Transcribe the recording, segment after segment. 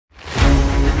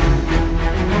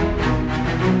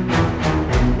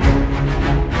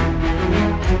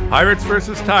Pirates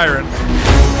versus Tyrants.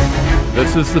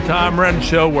 This is the Tom Renz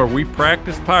Show, where we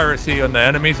practice piracy on the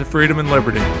enemies of freedom and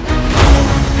liberty.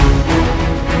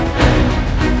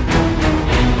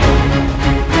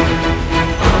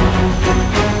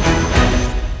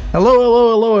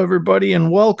 Hello, everybody, and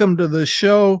welcome to the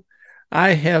show.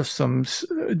 I have some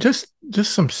just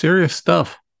some serious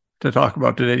stuff to talk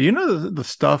about today. You know, the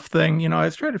stuff thing. I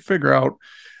was trying to figure out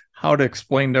how to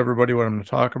explain to everybody what I'm going to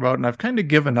talk about, and I've kind of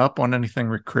given up on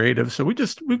anything creative. So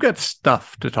we've got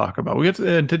stuff to talk about.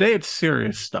 And today it's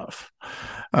serious stuff,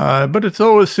 but it's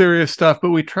always serious stuff. But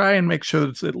we try and make sure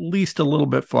it's at least a little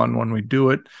bit fun when we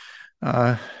do it.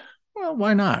 Well,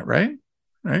 why not, right?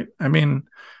 Right? I mean,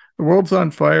 the world's on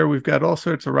fire. We've got all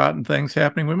sorts of rotten things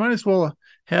happening. We might as well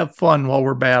have fun while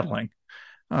we're battling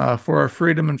for our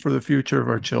freedom and for the future of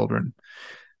our children.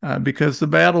 Because the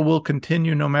battle will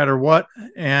continue no matter what.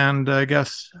 And I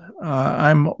guess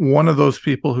I'm one of those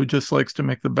people who just likes to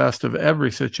make the best of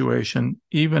every situation,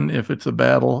 even if it's a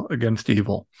battle against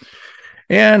evil.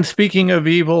 And speaking of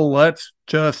evil, let's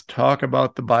just talk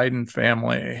about the Biden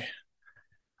family.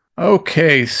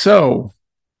 Okay, so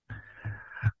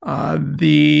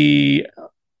the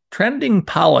trending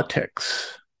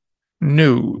politics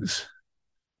news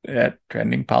at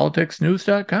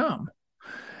trendingpoliticsnews.com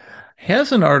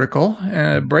has an article,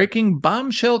 breaking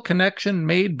bombshell connection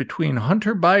made between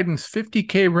Hunter Biden's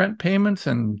 $50K rent payments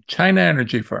and China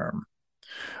energy firm.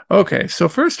 Okay, so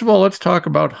first of all, let's talk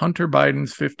about Hunter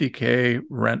Biden's $50K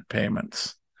rent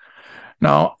payments.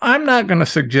 Now, I'm not going to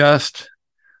suggest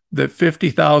that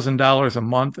 $50,000 a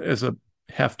month is a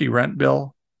hefty rent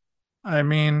bill. I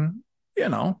mean,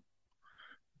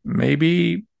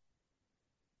 maybe,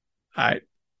 I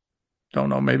don't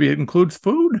know, maybe it includes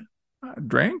food,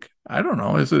 drink. I don't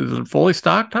know. Is it a fully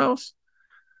stocked house?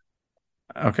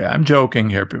 Okay, I'm joking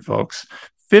here, folks.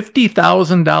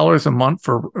 $50,000 a month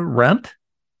for rent?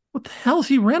 What the hell is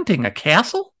he renting? A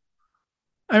castle?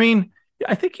 I mean,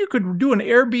 I think you could do an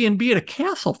Airbnb at a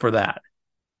castle for that.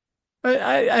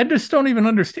 I just don't even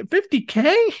understand.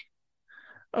 $50K?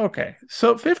 Okay,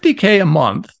 so $50K a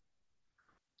month,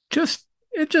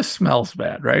 it just smells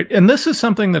bad, right? And this is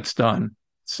something that's done.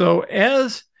 So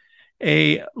as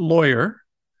a lawyer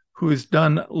who has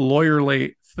done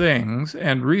lawyerly things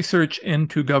and research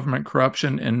into government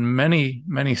corruption in many,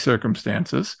 many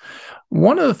circumstances,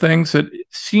 one of the things that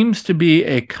seems to be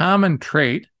a common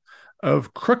trait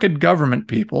of crooked government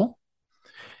people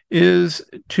is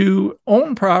to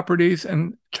own properties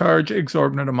and charge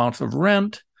exorbitant amounts of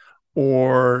rent,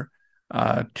 or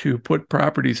to put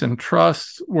properties in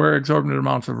trusts where exorbitant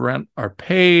amounts of rent are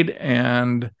paid,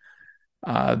 and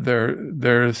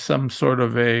there's some sort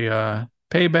of a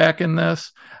payback in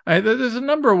this. There's a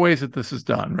number of ways that this is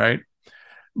done, right?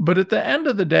 But at the end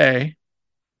of the day,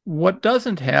 what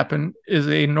doesn't happen is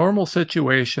a normal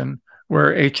situation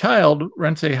where a child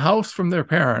rents a house from their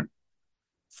parent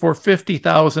for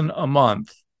 $50,000 a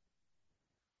month.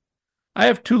 I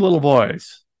have two little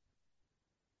boys.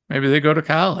 Maybe they go to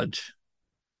college.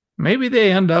 Maybe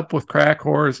they end up with crack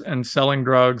whores and selling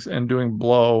drugs and doing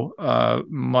blow,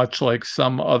 much like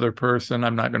some other person.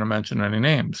 I'm not going to mention any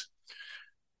names.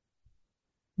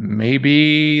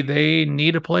 Maybe they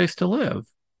need a place to live.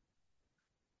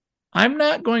 I'm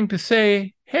not going to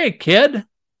say, hey, kid,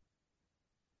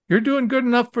 you're doing good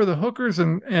enough for the hookers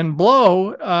and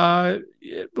blow.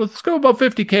 Let's go about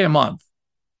 $50K a month.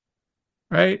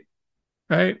 Right?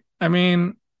 Right? I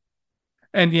mean,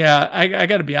 and yeah, I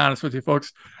got to be honest with you,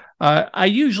 folks.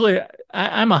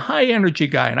 I'm a high energy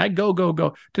guy, and I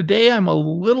go. Today, I'm a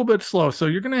little bit slow, so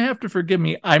you're going to have to forgive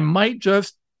me. I might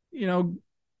just,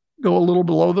 go a little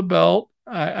below the belt.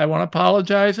 I want to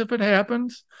apologize if it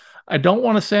happens. I don't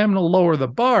want to say I'm going to lower the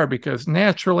bar, because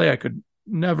naturally I could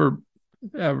never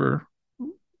lower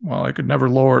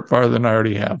it farther than I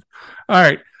already have. All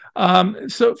right.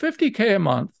 So $50K a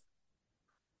month.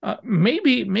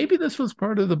 Maybe this was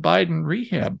part of the Biden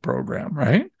rehab program,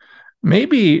 right?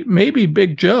 Maybe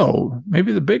Big Joe,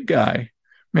 maybe the big guy,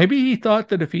 maybe he thought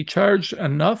that if he charged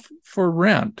enough for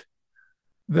rent,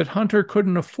 that Hunter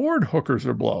couldn't afford hookers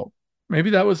or blow. Maybe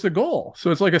that was the goal.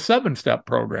 So it's like a 7-step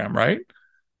program, right?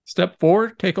 Step 4,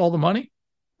 take all the money.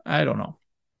 I don't know.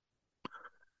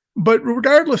 But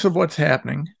regardless of what's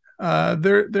happening,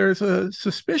 there's a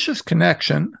suspicious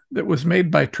connection that was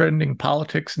made by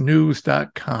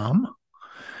trendingpoliticsnews.com.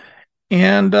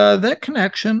 And that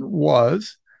connection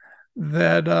was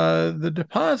that the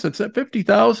deposits at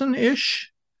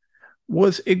 $50,000-ish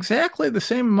was exactly the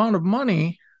same amount of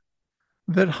money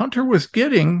that Hunter was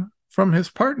getting from his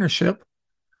partnership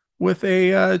with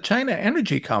a China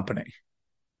energy company.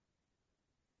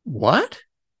 What?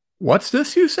 What's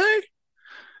this, you say?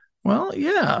 Well,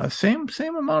 yeah, same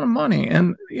amount of money,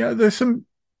 and there's some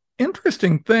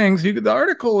interesting things. The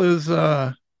article is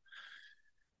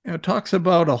talks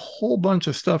about a whole bunch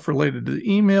of stuff related to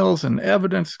emails and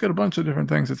evidence. It's got a bunch of different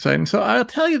things that say, and so I'll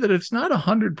tell you that it's not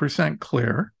 100%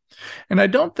 clear, and I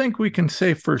don't think we can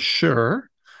say for sure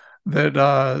that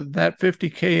that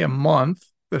 50K a month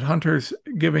that Hunter's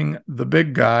giving the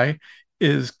big guy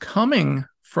is coming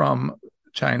from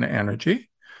China Energy.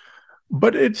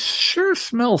 But it sure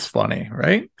smells funny,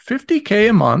 right? 50K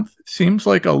a month seems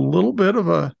like a little bit of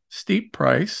a steep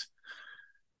price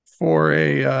for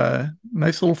a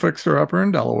nice little fixer-upper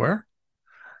in Delaware.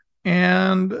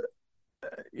 And,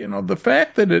 the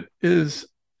fact that it is,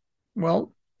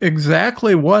 well,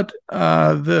 exactly what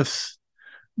this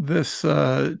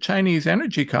Chinese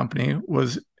energy company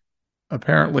was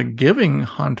apparently giving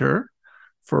Hunter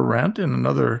for rent in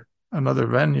another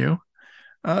venue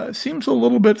seems a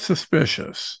little bit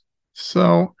suspicious.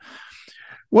 So,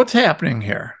 what's happening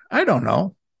here? I don't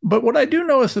know. But what I do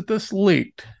know is that this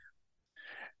leaked.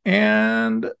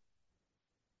 And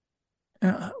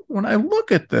when I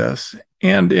look at this,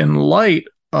 and in light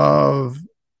of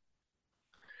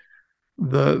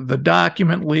the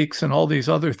document leaks and all these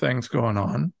other things going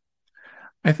on,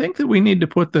 I think that we need to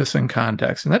put this in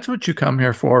context. And that's what you come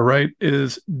here for, right?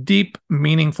 Is deep,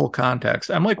 meaningful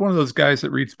context. I'm like one of those guys that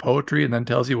reads poetry and then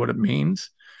tells you what it means,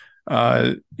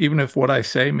 even if what I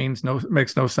say makes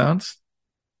no sense.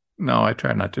 No, I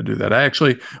try not to do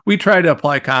that. We try to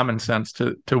apply common sense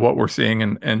to what we're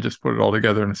seeing and just put it all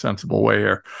together in a sensible way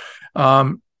here.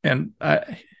 And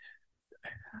I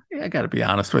got to be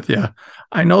honest with you.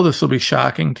 I know this will be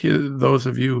shocking to those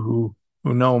of you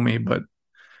who know me, but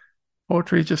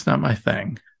poetry is just not my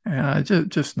thing.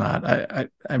 Just not.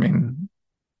 I mean,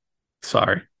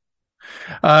 sorry.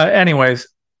 Anyways,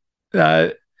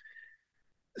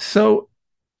 so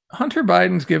Hunter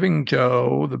Biden's giving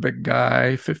Joe, the big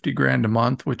guy, 50 grand a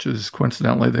month, which is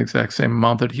coincidentally the exact same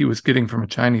amount that he was getting from a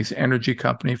Chinese energy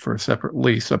company for a separate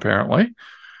lease, apparently.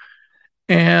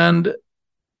 And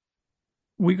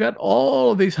we got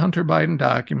all of these Hunter Biden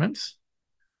documents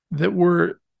that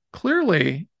were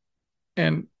clearly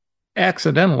and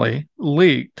accidentally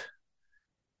leaked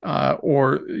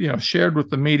or shared with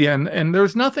the media, and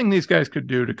there's nothing these guys could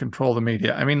do to control the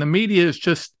media. I mean, the media is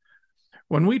just,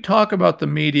 when we talk about the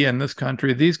media in this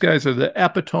country, these guys are the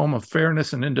epitome of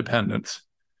fairness and independence.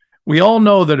 We all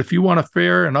know that if you want a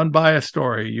fair and unbiased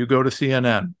story, you go to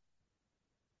CNN,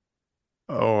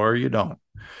 or you don't.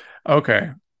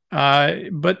 Okay,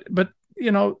 but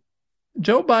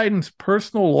Joe Biden's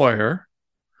personal lawyer,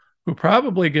 who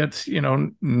probably gets,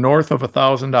 north of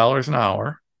 $1,000 an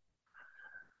hour,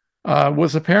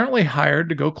 was apparently hired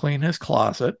to go clean his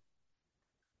closet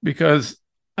because,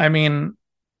 I mean,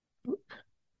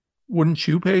 wouldn't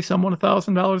you pay someone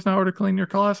 $1,000 an hour to clean your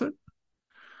closet?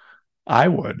 I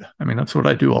would. I mean, that's what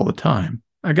I do all the time.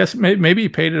 I guess maybe he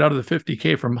paid it out of the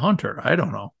 50K from Hunter. I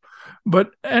don't know.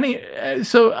 But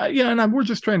we're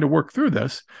just trying to work through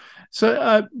this.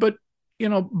 So, but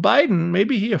Biden,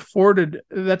 maybe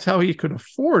that's how he could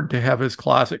afford to have his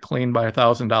closet cleaned by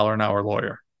 $1,000 an hour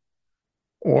lawyer.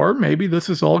 Or maybe this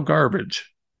is all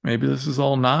garbage. Maybe this is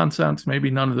all nonsense.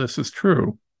 Maybe none of this is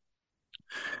true.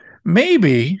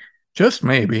 Maybe, just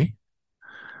maybe,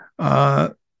 there's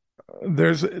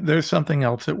something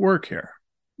else at work here.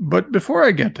 But before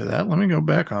I get to that, let me go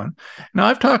back on. Now,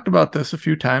 I've talked about this a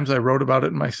few times. I wrote about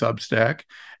it in my Substack.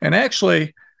 And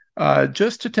actually,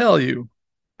 just to tell you,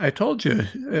 I told you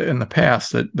in the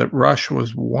past that Rush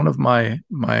was one of my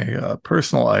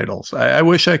personal idols. I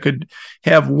wish I could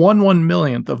have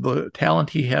 1/1,000,000th of the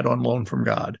talent he had on loan from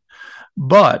God.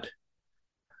 But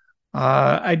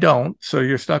I don't, so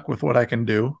you're stuck with what I can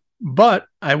do. But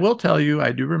I will tell you,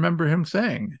 I do remember him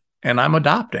saying, and I'm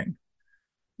adopting,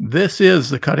 this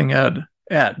is the cutting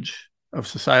edge of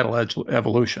societal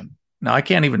evolution. Now, I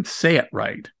can't even say it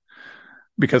right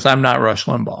because I'm not Rush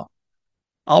Limbaugh.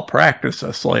 I'll practice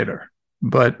this later,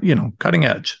 but, cutting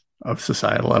edge of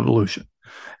societal evolution.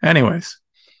 Anyways,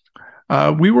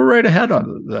 we were right ahead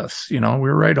on this. We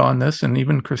were right on this. And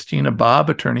even Christina Bobb,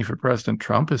 attorney for President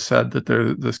Trump, has said that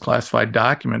this classified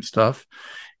document stuff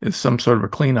is some sort of a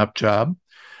cleanup job.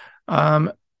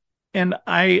 And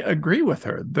I agree with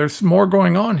her. There's more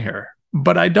going on here.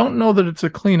 But I don't know that it's a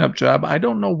cleanup job. I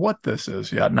don't know what this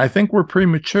is yet. And I think we're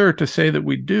premature to say that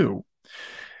we do.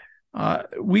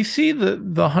 We see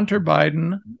the Hunter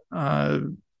Biden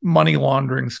money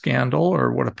laundering scandal,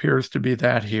 or what appears to be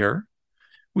that here.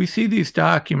 We see these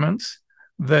documents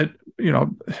that,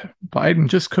 Biden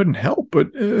just couldn't help,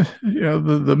 but,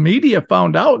 the media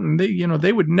found out, and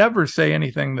they would never say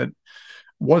anything that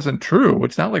wasn't true.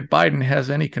 It's not like Biden has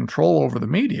any control over the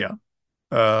media.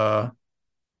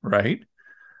 Right?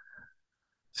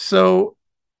 So,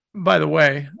 by the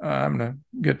way, I'm going to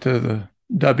get to the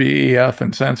WEF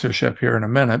and censorship here in a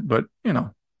minute, but,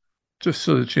 just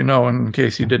so that you know, in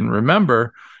case you didn't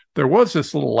remember, there was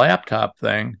this little laptop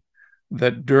thing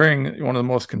that during one of the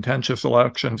most contentious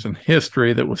elections in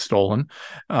history that was stolen,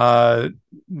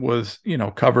 was,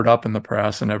 covered up in the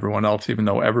press and everyone else, even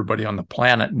though everybody on the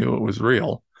planet knew it was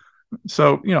real.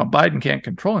 So, Biden can't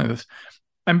control any of this.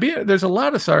 There's a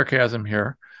lot of sarcasm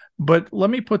here, but let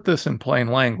me put this in plain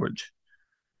language.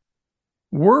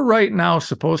 We're right now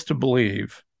supposed to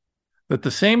believe that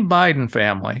the same Biden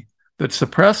family that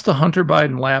suppressed the Hunter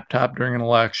Biden laptop during an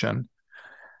election,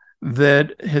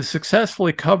 that has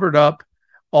successfully covered up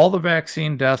all the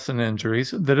vaccine deaths and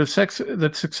injuries,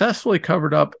 that successfully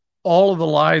covered up all of the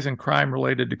lies and crime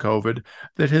related to COVID,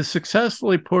 that has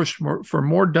successfully pushed for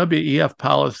more WEF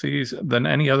policies than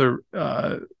any other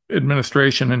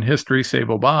administration in history, save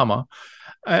Obama,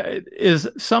 is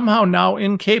somehow now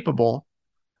incapable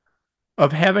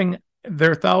of having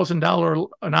their $1,000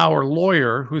 an hour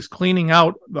lawyer who's cleaning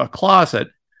out a closet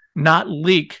not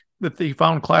leak that they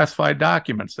found classified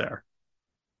documents there.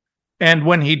 And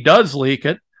when he does leak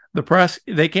it, the press,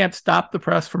 they can't stop the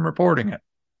press from reporting it.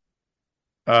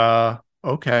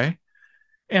 Okay.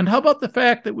 And how about the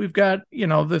fact that we've got,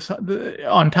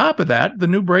 on top of that, the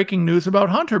new breaking news about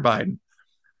Hunter Biden?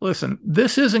 Listen,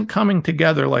 this isn't coming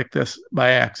together like this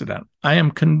by accident. I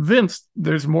am convinced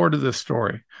there's more to this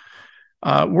story.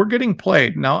 We're getting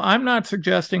played. Now, I'm not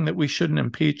suggesting that we shouldn't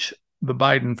impeach the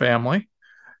Biden family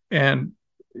and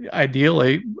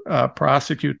ideally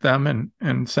prosecute them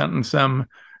and sentence them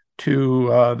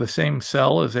to the same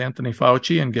cell as Anthony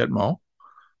Fauci and Gitmo,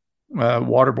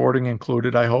 waterboarding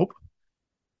included, I hope.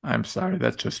 I'm sorry,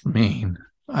 that's just mean.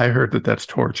 I heard that that's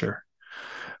torture.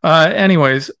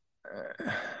 Anyways,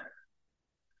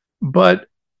 but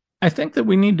I think that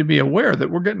we need to be aware that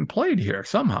we're getting played here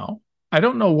somehow. I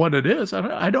don't know what it is.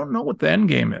 I don't know what the end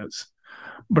game is.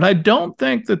 But I don't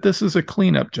think that this is a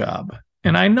cleanup job.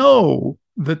 And I know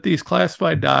that these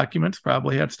classified documents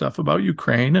probably had stuff about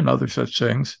Ukraine and other such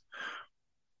things.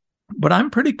 But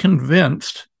I'm pretty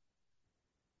convinced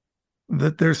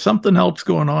that there's something else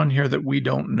going on here that we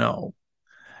don't know.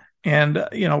 And,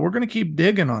 we're going to keep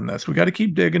digging on this. We got to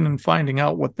keep digging and finding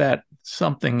out what that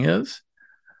something is.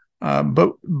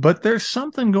 But there's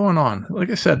something going on. Like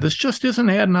I said, this just isn't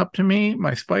adding up to me.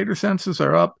 My spider senses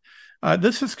are up.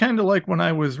 This is kind of like when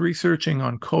I was researching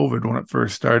on COVID when it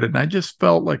first started, and I just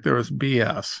felt like there was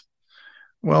BS.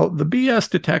 Well, the BS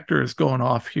detector is going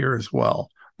off here as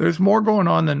well. There's more going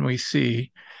on than we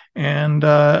see. And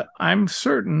I'm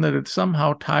certain that it's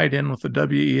somehow tied in with the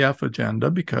WEF agenda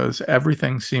because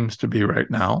everything seems to be right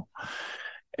now.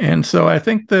 And so I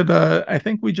think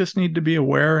that we just need to be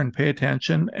aware and pay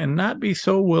attention and not be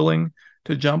so willing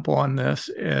to jump on this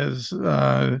as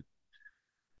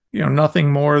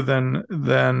nothing more than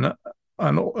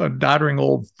a doddering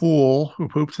old fool who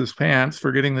poops his pants,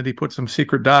 forgetting that he put some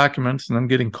secret documents and then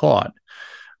getting caught.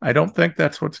 I don't think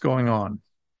that's what's going on.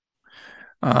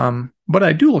 But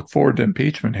I do look forward to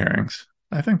impeachment hearings.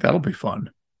 I think that'll be fun.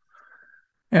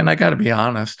 And I got to be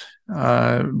honest,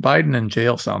 Biden in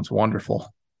jail sounds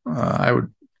wonderful. I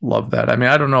would love that. I mean,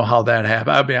 I don't know how that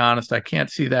happened. I'll be honest, I can't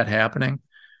see that happening.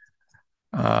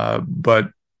 But,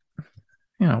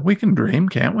 we can dream,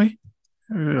 can't we?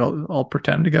 I'll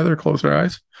pretend together, close our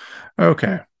eyes.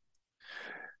 Okay.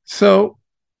 So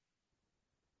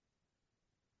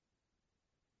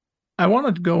I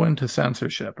wanted to go into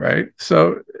censorship, right?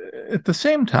 So at the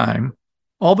same time,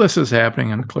 all this is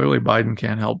happening, and clearly Biden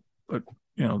can't help but,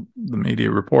 the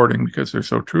media reporting because they're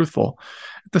so truthful.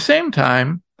 At the same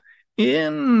time,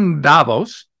 in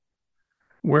Davos,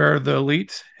 where the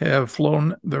elites have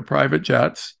flown their private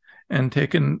jets and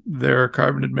taken their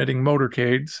carbon-emitting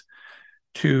motorcades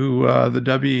to the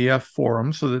WEF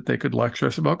forum so that they could lecture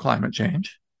us about climate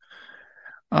change,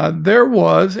 there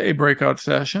was a breakout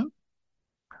session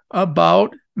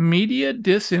about media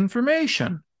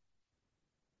disinformation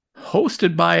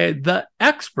hosted by the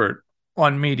expert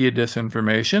on media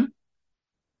disinformation,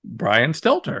 Brian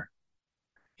Stelter.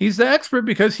 He's the expert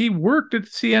because he worked at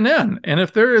CNN. And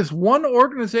if there is one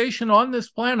organization on this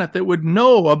planet that would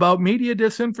know about media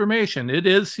disinformation, it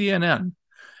is CNN.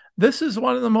 This is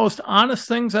one of the most honest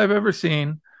things I've ever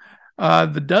seen.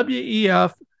 The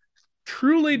WEF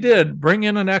truly did bring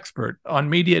in an expert on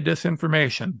media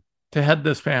disinformation to head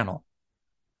this panel.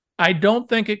 I don't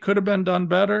think it could have been done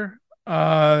better.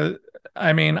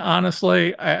 I mean,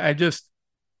 honestly, this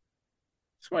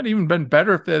might have even been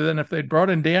better than if they'd brought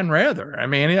in Dan Rather. I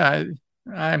mean,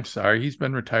 I'm sorry. He's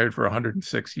been retired for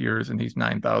 106 years and he's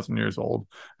 9,000 years old.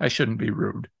 I shouldn't be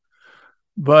rude.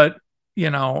 But,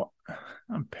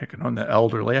 I'm picking on the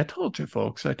elderly. I told you,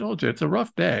 folks. I told you it's a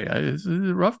rough day. It's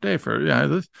a rough day for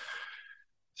this.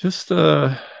 Just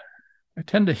I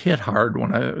tend to hit hard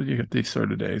when you get these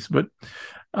sort of days. But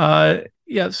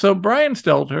so Brian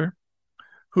Stelter,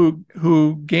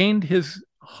 who gained his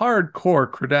hardcore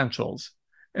credentials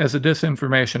as a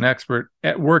disinformation expert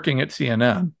at working at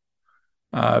CNN,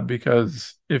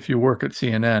 because if you work at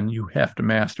CNN, you have to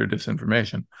master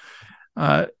disinformation.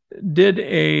 Did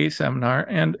a seminar,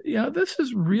 and this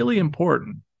is really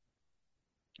important.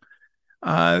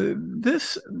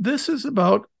 This is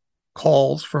about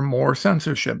calls for more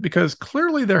censorship, because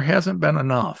clearly there hasn't been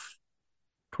enough.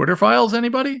 Twitter files,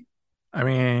 anybody? I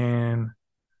mean,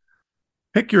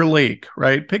 pick your leak,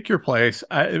 right? Pick your place.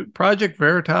 Project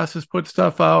Veritas has put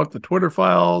stuff out, the Twitter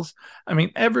files. I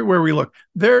mean, everywhere we look,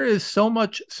 there is so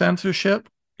much censorship.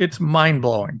 It's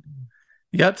mind-blowing.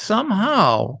 Yet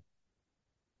somehow,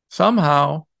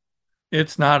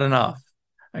 it's not enough.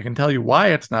 I can tell you why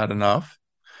it's not enough.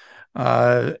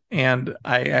 And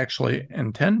I actually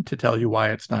intend to tell you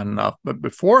why it's not enough. But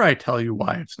before I tell you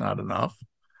why it's not enough,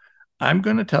 I'm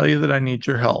going to tell you that I need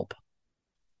your help.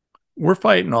 We're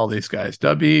fighting all these guys.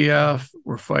 WEF,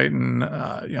 we're fighting,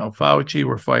 Fauci,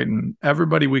 we're fighting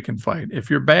everybody we can fight. If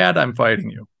you're bad, I'm fighting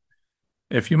you.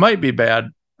 If you might be bad,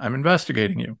 I'm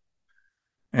investigating you.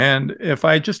 And if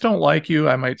I just don't like you,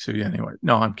 I might sue you anyway.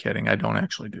 No, I'm kidding. I don't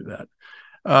actually do that.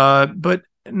 But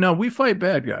no, we fight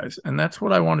bad guys. And that's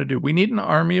what I want to do. We need an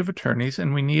army of attorneys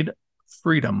and we need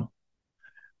freedom.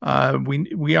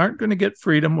 We aren't going to get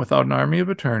freedom without an army of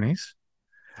attorneys,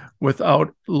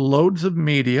 without loads of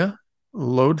media,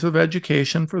 loads of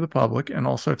education for the public, and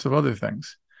all sorts of other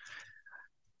things.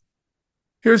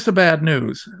 Here's the bad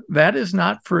news. That is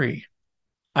not free.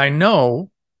 I know,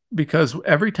 because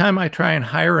every time I try and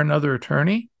hire another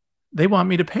attorney, they want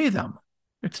me to pay them.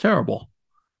 It's terrible,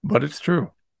 but it's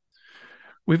true.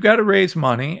 We've got to raise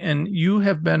money, and you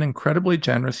have been incredibly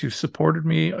generous. You've supported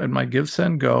me at my Give,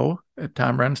 Send, Go at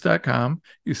TomRenz.com.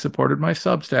 You supported my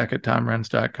Substack at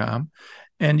TomRenz.com.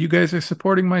 And you guys are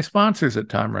supporting my sponsors at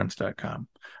TomRenz.com.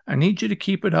 I need you to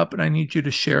keep it up, and I need you to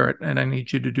share it, and I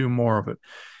need you to do more of it.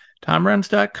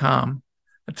 TomRenz.com,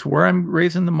 that's where I'm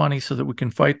raising the money so that we can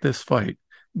fight this fight.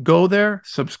 Go there,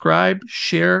 subscribe,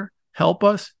 share, help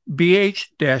us.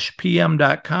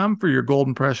 bh-pm.com for your gold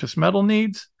and precious metal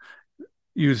needs.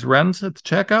 Use Renz at the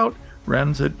checkout,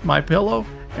 Renz at MyPillow,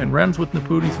 and Renz with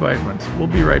Naputi's Vitamins. We'll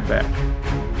be right back.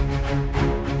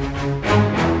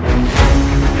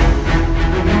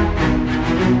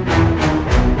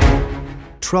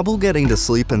 Trouble getting to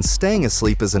sleep and staying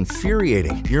asleep is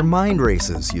infuriating. Your mind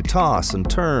races, you toss and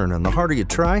turn, and the harder you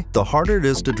try, the harder it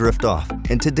is to drift off.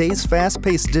 And today's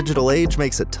fast-paced digital age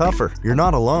makes it tougher. You're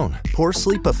not alone. Poor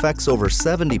sleep affects over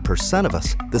 70% of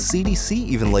us. The CDC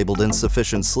even labeled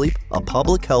insufficient sleep a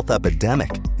public health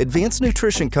epidemic. Advanced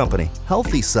nutrition company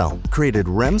Healthy Cell created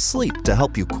REM sleep to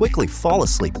help you quickly fall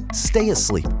asleep, stay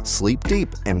asleep, sleep deep,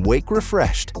 and wake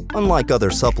refreshed. Unlike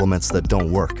other supplements that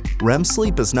don't work, REM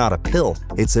sleep is not a pill.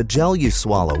 It's a gel you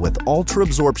swallow with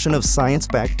ultra-absorption of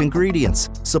science-backed ingredients,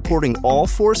 supporting all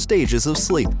 4 stages of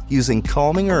sleep using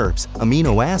calming herbs,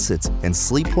 amino acids, and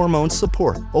sleep hormone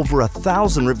support. Over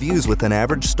 1,000 reviews with an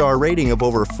average star rating of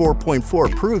over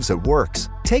 4.4 proves it works.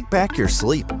 Take back your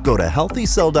sleep. Go to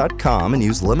healthycell.com and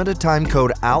use limited time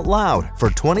code OUTLOUD for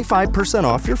 25%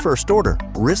 off your first order.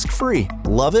 Risk-free.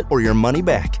 Love it or your money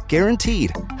back.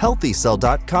 Guaranteed.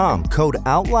 Healthycell.com code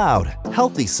OUTLOUD.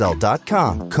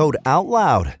 Healthycell.com code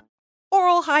OUTLOUD.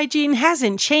 Oral hygiene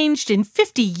hasn't changed in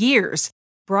 50 years.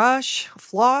 Brush,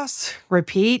 floss,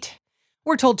 repeat.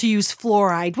 We're told to use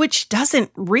fluoride, which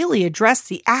doesn't really address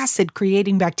the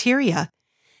acid-creating bacteria.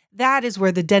 That is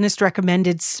where the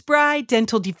dentist-recommended Spry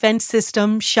Dental Defense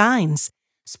System shines.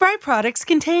 Spry products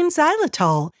contain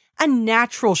xylitol, a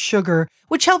natural sugar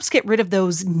which helps get rid of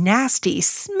those nasty,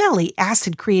 smelly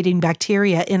acid-creating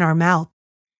bacteria in our mouth.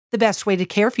 The best way to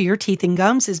care for your teeth and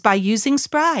gums is by using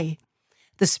Spry.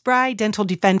 The Spry Dental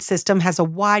Defense System has a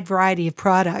wide variety of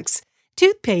products: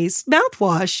 toothpaste,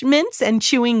 mouthwash, mints, and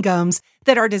chewing gums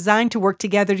that are designed to work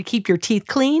together to keep your teeth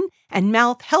clean and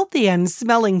mouth healthy and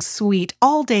smelling sweet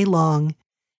all day long.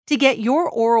 To get your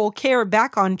oral care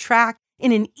back on track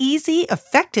in an easy,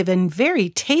 effective, and very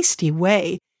tasty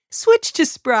way, switch to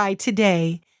Spry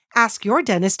today. Ask your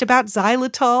dentist about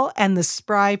xylitol and the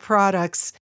Spry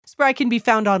products. Spry can be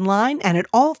found online and at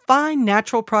all fine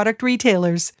natural product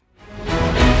retailers.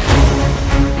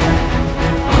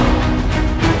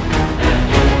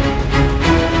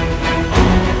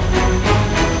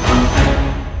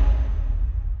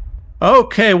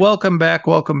 Okay, welcome back,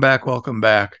 welcome back, welcome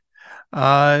back.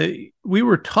 We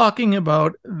were talking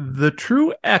about the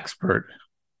true expert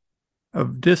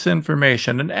of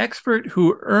disinformation, an expert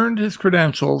who earned his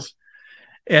credentials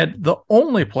at the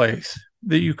only place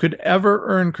that you could ever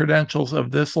earn credentials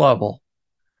of this level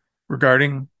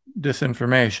regarding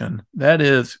disinformation. That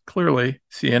is clearly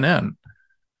CNN,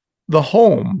 the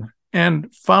home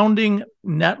and founding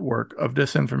network of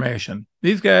disinformation.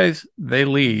 These guys, they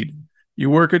lead. You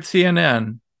work at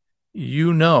CNN,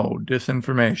 you know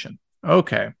disinformation.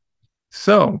 Okay,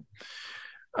 so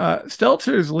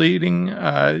Stelter is leading,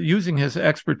 using his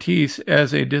expertise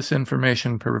as a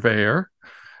disinformation purveyor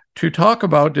to talk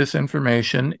about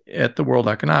disinformation at the World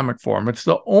Economic Forum. It's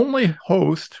the only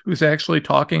host who's actually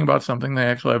talking about something they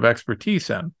actually have expertise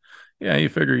in. Yeah, you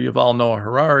figure Yuval Noah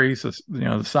Harari's,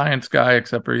 the science guy,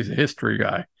 except for he's a history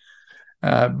guy.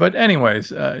 But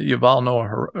anyways, Yuval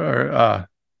Noah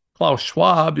Klaus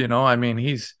Schwab,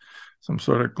 he's some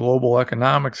sort of global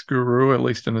economics guru, at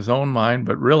least in his own mind,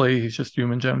 but really he's just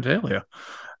human genitalia.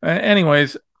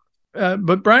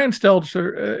 But Brian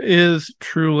Stelter is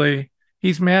truly,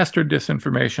 he's mastered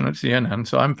disinformation at CNN,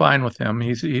 so I'm fine with him.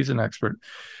 He's an expert.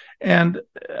 And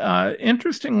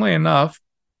interestingly enough,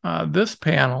 this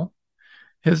panel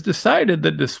has decided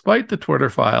that despite the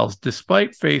Twitter files,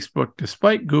 despite Facebook,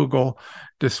 despite Google,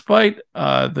 despite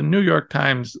the New York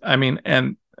Times,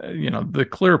 and the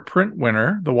clear print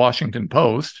winner, the Washington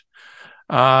Post,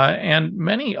 and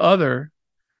many other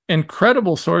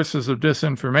incredible sources of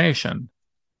disinformation,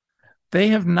 they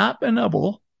have not been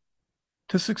able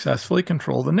to successfully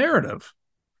control the narrative.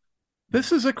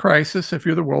 This is a crisis if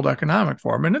you're the World Economic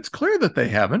Forum, and it's clear that they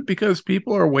haven't, because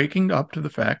people are waking up to the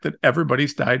fact that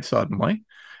everybody's died suddenly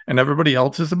and everybody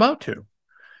else is about to.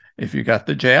 If you got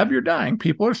the jab, you're dying.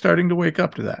 People are starting to wake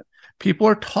up to that. People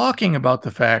are talking about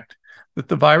the fact that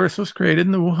the virus was created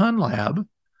in the Wuhan lab.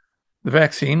 The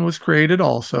vaccine was created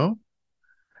also.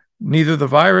 Neither the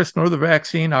virus nor the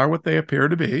vaccine are what they appear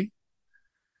to be.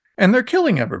 And they're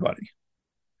killing everybody.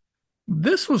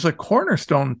 This was a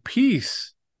cornerstone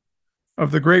piece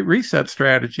of the Great Reset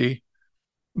strategy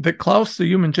that Klaus, the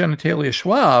human genitalia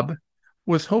Schwab,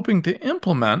 was hoping to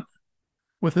implement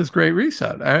with his Great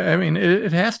Reset.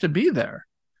 It has to be there.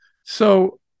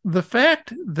 So the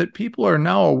fact that people are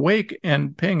now awake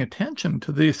and paying attention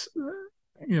to these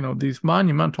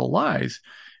monumental lies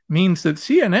means that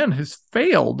CNN has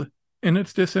failed in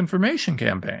its disinformation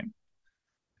campaign.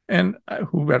 And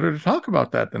who better to talk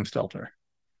about that than Stelter?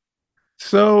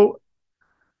 So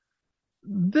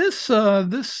this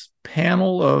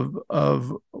panel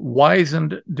of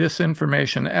wizened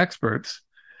disinformation experts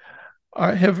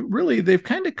they've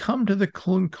kind of come to the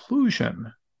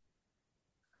conclusion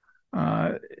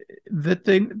that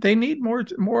they need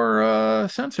more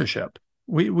censorship.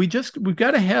 We've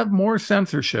got to have more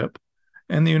censorship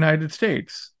in the United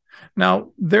States.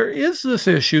 Now, there is this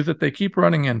issue that they keep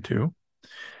running into,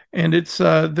 and it's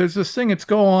there's this thing. It's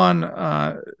go on.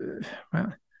 I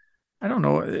don't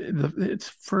know. It's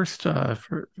First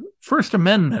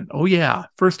Amendment. Oh yeah,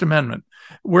 First Amendment,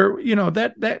 where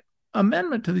that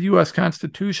amendment to the U.S.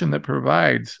 Constitution that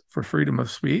provides for freedom of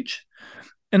speech,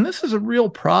 and this is a real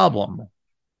problem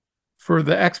for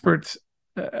the experts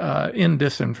in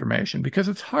disinformation, because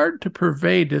it's hard to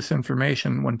purvey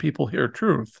disinformation when people hear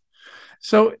truth.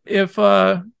 So if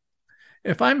I'm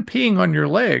peeing on your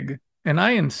leg and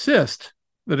I insist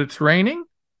that it's raining,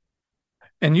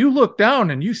 and you look down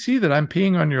and you see that I'm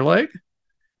peeing on your leg,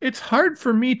 it's hard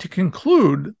for me to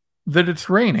conclude that it's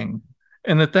raining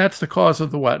and that's the cause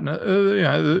of the wetness,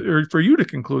 or for you to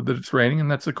conclude that it's raining and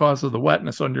that's the cause of the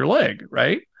wetness on your leg,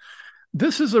 right?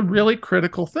 This is a really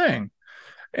critical thing.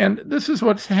 And this is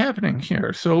what's happening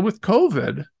here. So with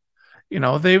COVID,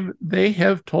 they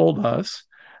have told us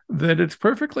that it's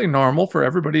perfectly normal for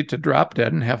everybody to drop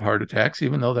dead and have heart attacks,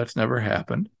 even though that's never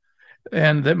happened.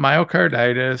 And that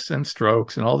myocarditis and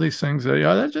strokes and all these things,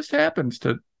 that just happens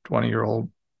to 20-year-old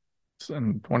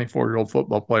and 24-year-old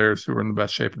football players who are in the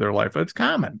best shape of their life. It's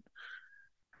common.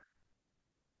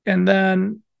 And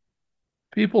then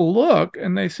people look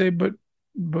and they say, but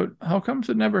how comes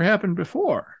it never happened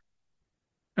before?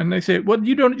 And they say, well,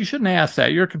 you shouldn't ask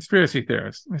that. You're a conspiracy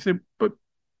theorist. And I say,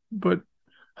 but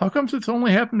how comes it's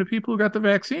only happened to people who got the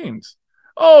vaccines?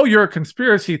 Oh, you're a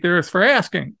conspiracy theorist for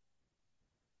asking.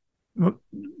 But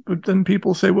then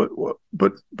people say,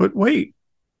 but wait,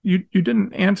 you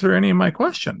didn't answer any of my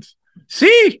questions.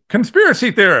 See,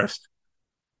 conspiracy theorist.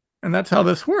 And that's how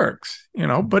this works,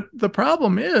 But the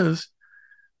problem is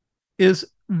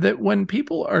that when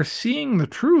people are seeing the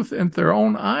truth in their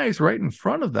own eyes right in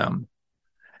front of them,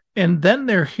 and then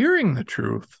they're hearing the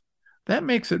truth that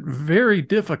makes it very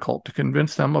difficult to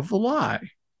convince them of the lie,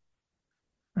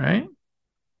 right?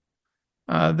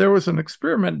 There was an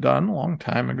experiment done a long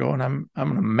time ago, and I'm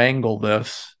going to mangle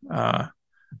this. I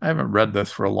haven't read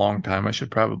this for a long time. I should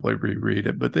probably reread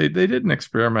it, but they did an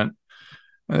experiment,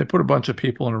 and they put a bunch of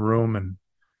people in a room, and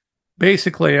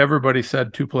basically everybody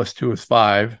said 2 + 2 is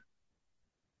 5.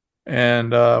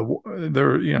 And there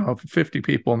were, 50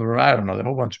 people in the room. I don't know, a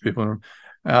whole bunch of people in the room.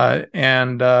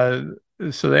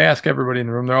 So they ask everybody in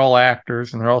the room, they're all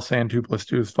actors, and they're all saying 2 +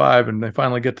 2 is 5. And they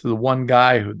finally get to the one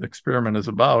guy who the experiment is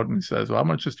about, and he says, well, how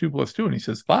much is 2 + 2? And he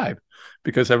says 5,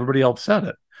 because everybody else said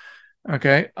it.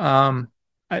 Okay.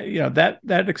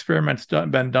 That experiment's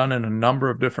been done in a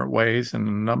number of different ways, in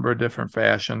a number of different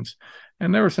fashions.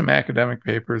 And there were some academic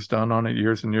papers done on it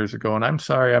years and years ago. And I'm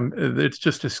sorry, it's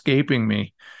just escaping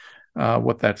me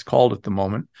what that's called at the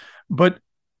moment. But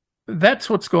that's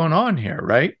what's going on here,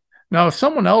 right? Now, if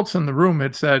someone else in the room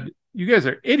had said, you guys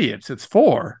are idiots, it's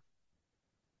 4.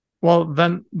 Well,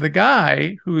 then the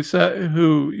guy who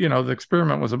the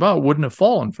experiment was about wouldn't have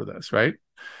fallen for this, right?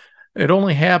 It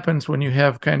only happens when you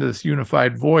have kind of this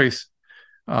unified voice,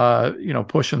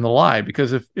 pushing the lie.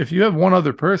 Because if you have one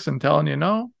other person telling you,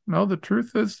 no, the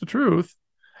truth is the truth,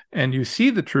 and you see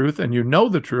the truth and you know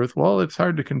the truth, well, it's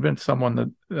hard to convince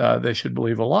someone that they should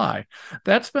believe a lie.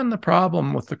 That's been the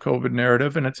problem with the COVID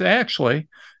narrative, and it's actually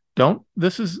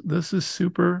this is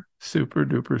super, super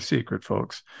duper secret,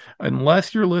 folks.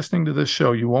 Unless you're listening to this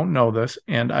show, you won't know this,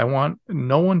 and I want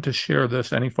no one to share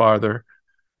this any farther,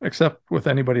 except with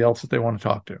anybody else that they want to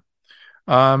talk to.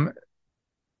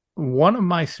 One of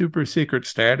my super secret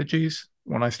strategies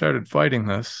when I started fighting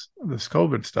this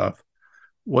COVID stuff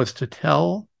was to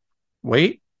tell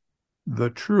the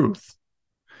truth.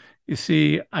 You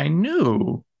see, I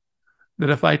knew that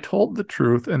if I told the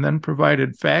truth and then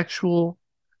provided factual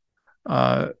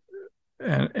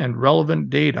and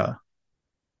relevant data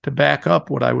to back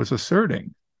up what I was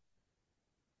asserting,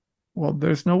 well,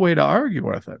 there's no way to argue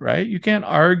with it, right? You can't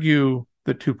argue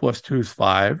that 2 + 2 is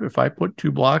 5. If I put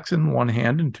 2 blocks in one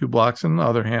hand and 2 blocks in the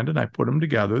other hand and I put them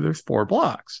together, there's 4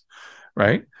 blocks,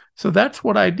 right? So that's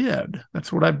what I did.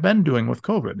 That's what I've been doing with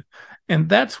COVID. And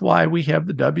that's why we have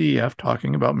the WEF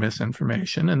talking about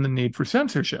misinformation and the need for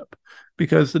censorship,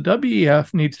 because the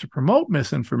WEF needs to promote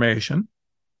misinformation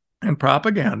and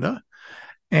propaganda.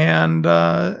 And,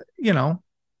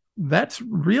 that's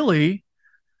really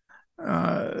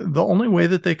the only way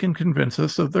that they can convince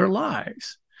us of their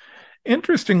lies.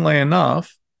 Interestingly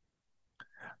enough,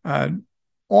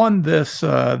 on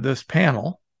this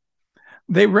panel,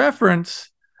 they reference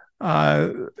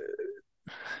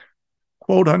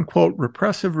quote unquote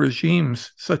repressive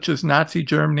regimes such as Nazi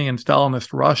Germany and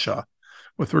Stalinist Russia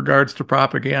with regards to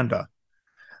propaganda.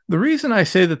 The reason I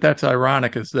say that that's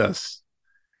ironic is this.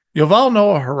 Yuval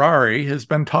Noah Harari has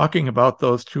been talking about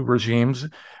those two regimes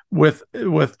with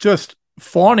just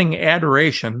fawning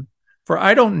adoration for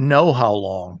I don't know how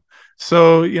long.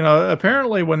 So,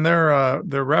 apparently when they're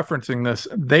referencing this,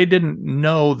 they didn't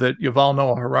know that Yuval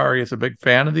Noah Harari is a big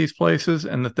fan of these places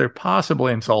and that they're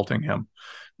possibly insulting him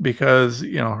because,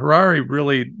 Harari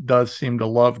really does seem to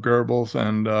love Goebbels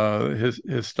and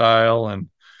his style and,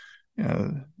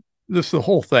 this the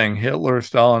whole thing, Hitler,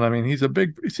 Stalin. I mean, he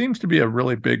seems to be a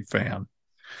really big fan.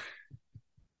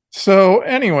 So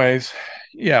anyways,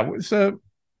 yeah, so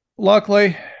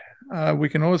luckily we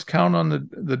can always count on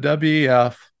the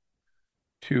WEF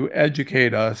to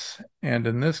educate us. And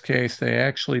in this case, they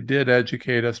actually did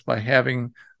educate us by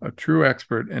having a true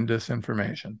expert in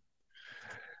disinformation.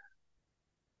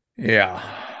 Yeah.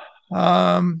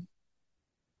 I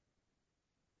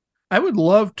would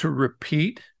love to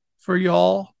repeat for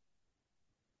y'all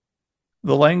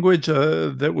the language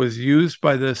that was used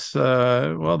by this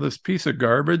piece of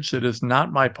garbage that is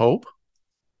not my Pope.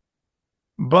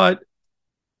 But,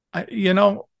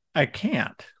 I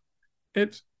can't.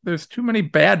 There's too many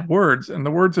bad words, and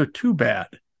the words are too bad,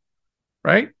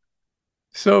 right?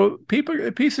 So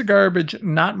a piece of garbage,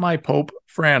 not my Pope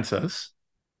Francis,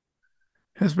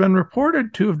 has been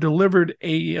reported to have delivered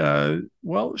a,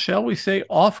 shall we say,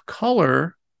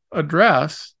 off-color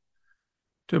address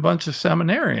to a bunch of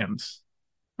seminarians,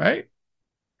 right?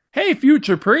 Hey,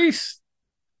 future priests.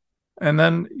 And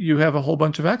then you have a whole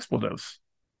bunch of expletives,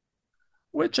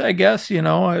 which I guess,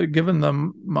 given the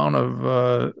amount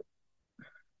of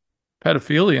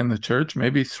pedophilia in the church,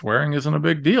 maybe swearing isn't a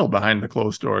big deal behind the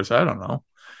closed doors. I don't know.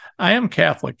 I am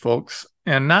Catholic, folks,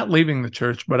 and not leaving the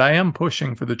church, but I am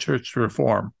pushing for the church to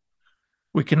reform.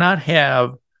 We cannot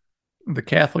have the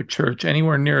Catholic Church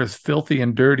anywhere near as filthy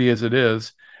and dirty as it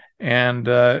is, and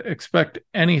expect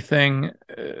anything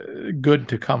good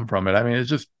to come from it. I mean, it's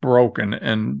just broken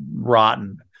and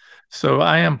rotten. So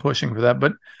I am pushing for that.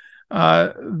 But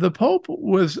the Pope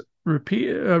was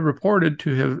reported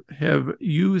to have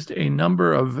used a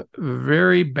number of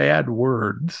very bad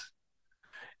words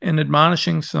in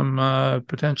admonishing some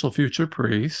potential future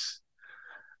priests.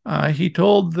 He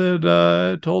told them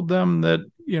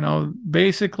that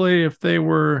basically if they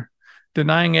were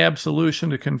denying absolution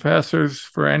to confessors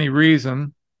for any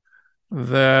reason,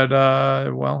 that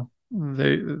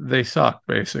they suck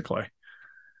basically.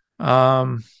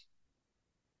 I'm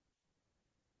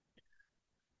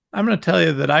going to tell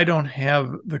you that I don't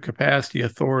have the capacity,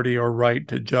 authority, or right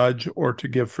to judge or to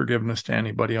give forgiveness to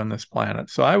anybody on this planet.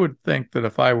 So I would think that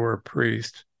if I were a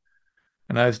priest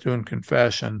and I was doing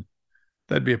confession,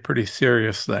 that'd be a pretty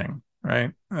serious thing,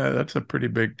 right? That's a pretty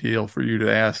big deal for you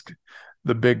to ask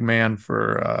the big man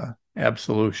for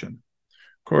absolution.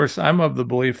 Of course, I'm of the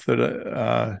belief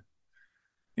that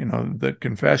that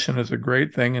confession is a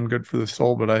great thing and good for the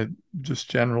soul, but I just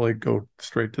generally go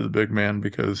straight to the big man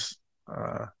because,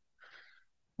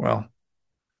 I'm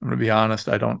going to be honest,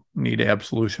 I don't need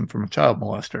absolution from a child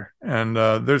molester. And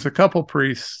there's a couple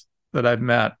priests that I've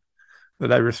met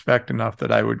that I respect enough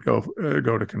that I would go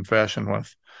to confession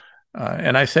with.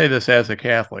 And I say this as a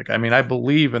Catholic. I mean, I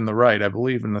believe in the rite. I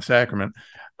believe in the sacrament.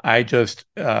 I just,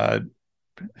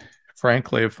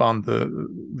 frankly, have found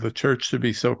the church to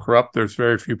be so corrupt. There's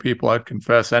very few people I'd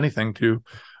confess anything to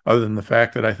other than the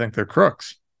fact that I think they're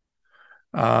crooks.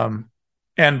 And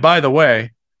by the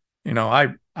way,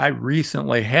 I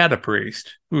recently had a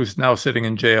priest who's now sitting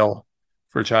in jail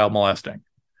for child molesting.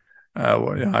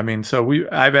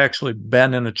 I've actually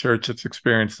been in a church that's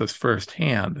experienced this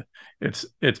firsthand. It's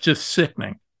just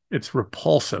sickening. It's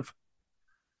repulsive.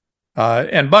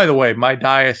 And by the way, my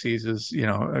diocese is,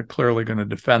 clearly going to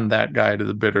defend that guy to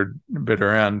the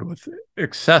bitter end with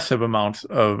excessive amounts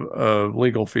of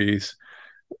legal fees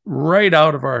right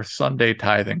out of our Sunday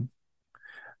tithing.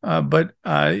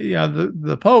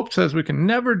 The Pope says we can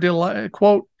never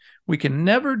quote, we can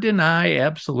never deny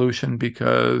absolution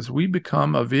because we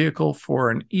become a vehicle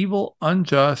for an evil,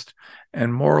 unjust,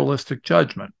 and moralistic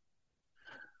judgment.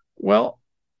 Well,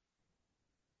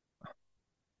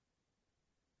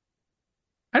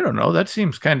 I don't know. That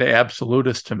seems kind of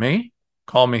absolutist to me.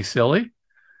 Call me silly.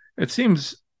 It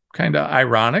seems kind of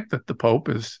ironic that the Pope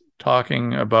is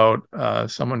talking about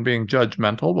someone being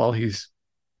judgmental while he's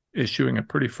issuing a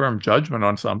pretty firm judgment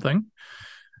on something.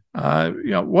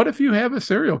 What if you have a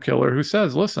serial killer who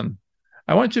says, listen,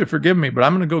 I want you to forgive me, but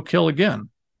I'm going to go kill again?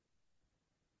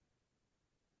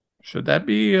 Should that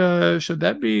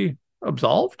be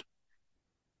absolved?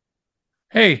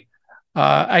 Hey,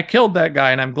 I killed that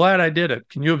guy and I'm glad I did it.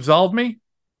 Can you absolve me?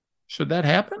 Should that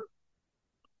happen?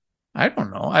 I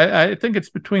don't know. I think it's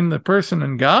between the person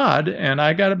and God, and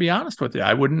I got to be honest with you.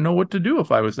 I wouldn't know what to do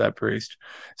if I was that priest.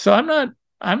 So I'm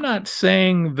not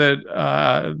saying that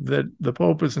that the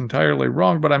Pope is entirely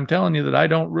wrong, but I'm telling you that I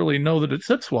don't really know that it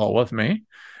sits well with me,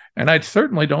 and I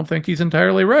certainly don't think he's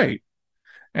entirely right.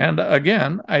 And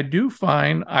again, I do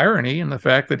find irony in the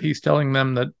fact that he's telling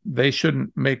them that they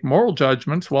shouldn't make moral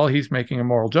judgments while he's making a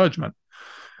moral judgment.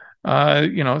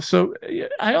 So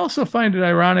I also find it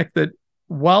ironic that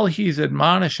while he's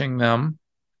admonishing them,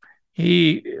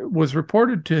 he was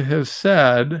reported to have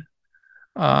said,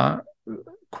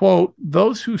 quote,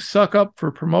 those who suck up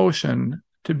for promotion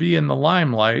to be in the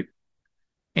limelight,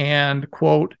 and,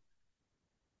 quote,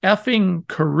 effing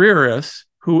careerists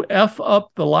who F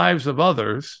up the lives of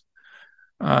others,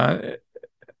 and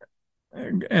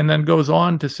then goes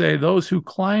on to say those who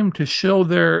climb to show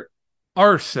their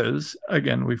arses.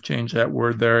 Again, we've changed that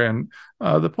word there, and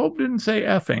the Pope didn't say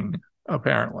effing,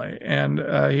 apparently, and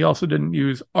he also didn't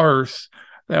use arse.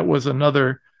 That was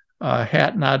another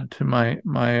hat nod to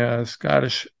my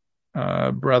Scottish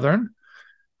brethren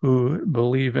who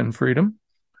believe in freedom.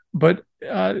 But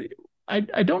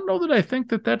I don't know that I think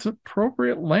that that's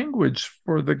appropriate language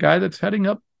for the guy that's heading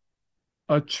up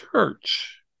a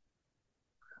church.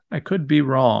 I could be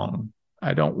wrong.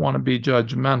 I don't want to be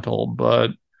judgmental,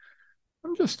 but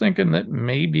I'm just thinking that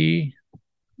maybe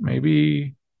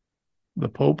the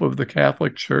Pope of the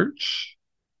Catholic Church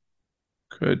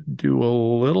could do a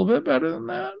little bit better than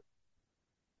that.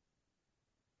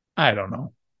 I don't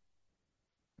know.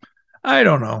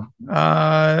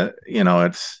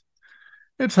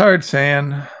 It's hard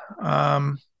saying.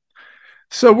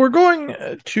 So we're going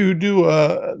to do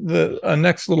a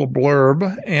next little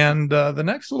blurb, and the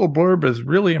next little blurb is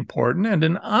really important and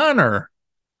in honor.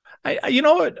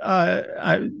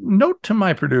 I note to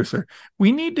my producer,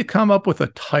 we need to come up with a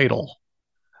title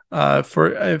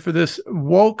for this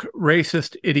woke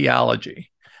racist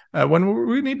ideology. When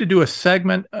we need to do a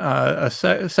segment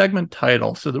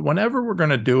title, so that whenever we're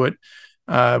going to do it,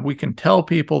 we can tell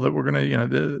people that we're going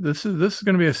to, this is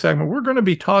going to be a segment. We're going to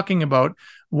be talking about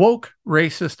woke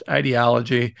racist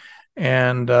ideology,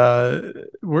 and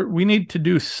we need to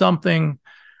do something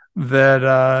that,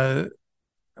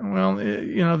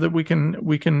 that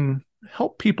we can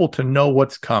help people to know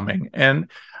what's coming.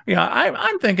 And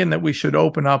I'm thinking that we should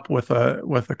open up with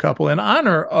a couple in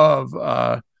honor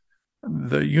of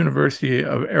the University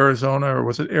of Arizona, or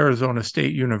was it Arizona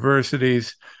State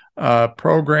University's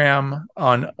program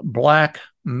on Black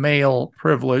male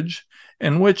privilege,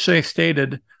 in which they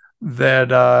stated that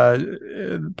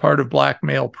part of Black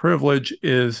male privilege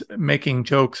is making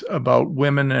jokes about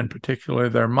women, and particularly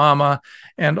their mama,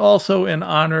 and also in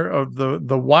honor of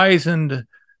the wizened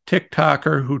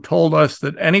TikToker who told us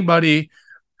that anybody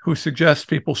who suggests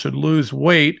people should lose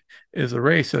weight is a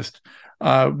racist.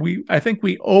 I think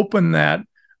we open that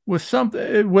with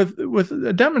something, with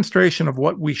a demonstration of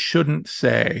what we shouldn't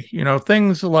say.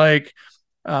 Things like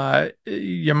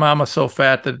your mama's so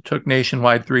fat that it took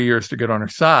Nationwide 3 years to get on her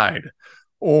side,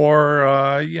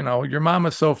 or your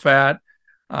mama's so fat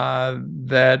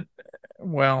that,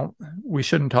 well, we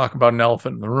shouldn't talk about an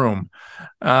elephant in the room.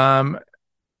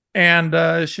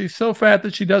 And she's so fat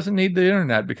that she doesn't need the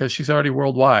internet because she's already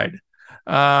worldwide.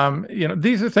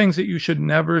 These are things that you should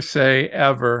never say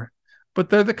ever, but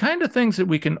they're the kind of things that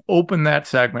we can open that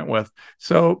segment with.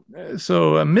 So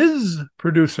Mrs.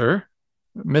 Producer,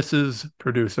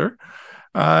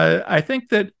 I think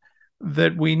that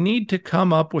we need to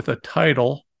come up with a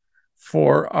title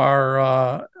for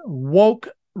our woke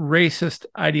racist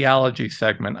ideology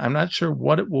segment. I'm not sure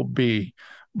what it will be,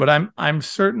 but I'm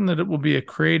certain that it will be a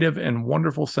creative and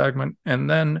wonderful segment. And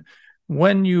then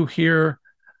when you hear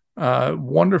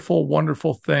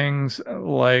wonderful things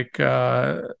like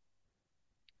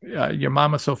your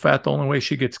mama's so fat the only way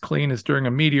she gets clean is during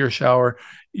a meteor shower,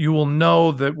 you will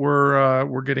know that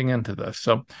we're getting into this.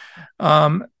 So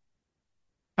I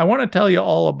want to tell you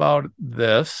all about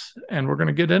this, and we're going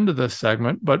to get into this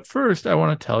segment. But first, I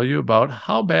want to tell you about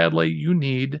how badly you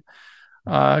need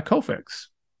Cofix.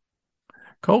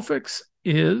 Cofix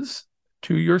is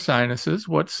to your sinuses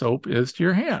what soap is to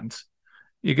your hands.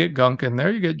 You get gunk in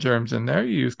there, you get germs in there,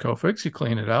 you use Cofix, you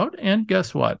clean it out, and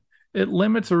guess what? It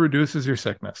limits or reduces your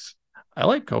sickness. I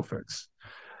like Cofix.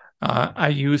 I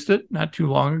used it not too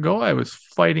long ago. I was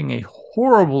fighting a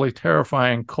horribly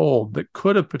terrifying cold that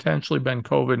could have potentially been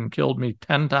COVID and killed me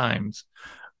 10 times,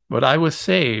 but I was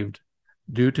saved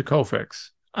due to Cofix.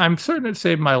 I'm certain it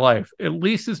saved my life, at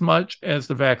least as much as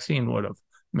the vaccine would have,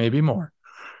 maybe more.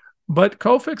 But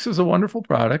Cofix is a wonderful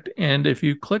product, and if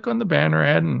you click on the banner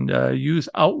ad and use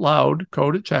Out Loud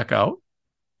code at checkout,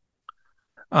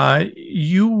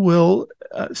 you will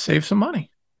save some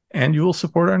money, and you will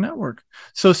support our network.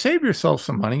 So save yourself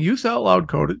some money, use Out Loud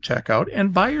code at checkout,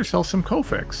 and buy yourself some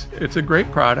Cofix. It's a great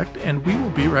product, and we will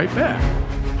be right back.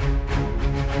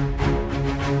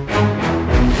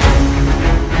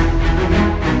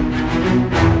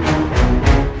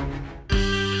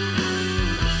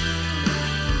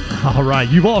 All right,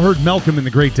 you've all heard Malcolm and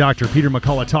the great Dr. Peter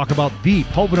McCullough talk about the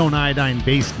povidone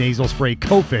iodine-based nasal spray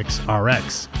Cofix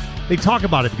RX. They talk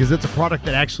about it because it's a product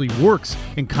that actually works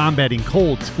in combating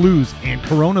colds, flus, and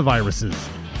coronaviruses.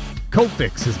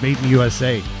 Cofix is made in the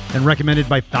USA and recommended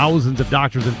by thousands of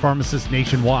doctors and pharmacists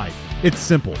nationwide. It's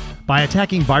simple. By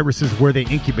attacking viruses where they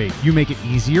incubate, you make it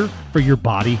easier for your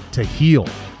body to heal.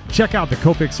 Check out the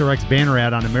Cofix RX banner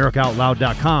ad on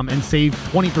AmericaOutloud.com and save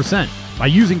 20% by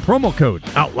using promo code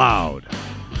OUTLOUD.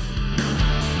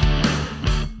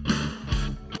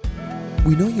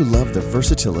 We know you love the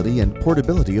versatility and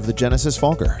portability of the Genesis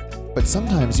Fogger, but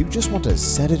sometimes you just want to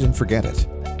set it and forget it.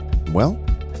 Well,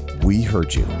 we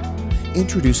heard you.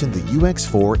 Introducing the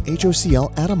UX4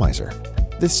 HOCL Atomizer.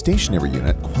 This stationary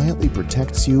unit quietly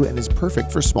protects you and is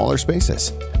perfect for smaller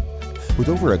spaces. With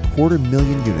over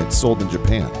 250,000 units sold in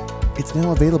Japan, it's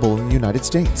now available in the United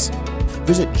States.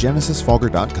 Visit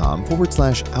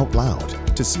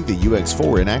genesisfogger.com/outloud to see the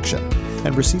UX4 in action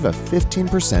and receive a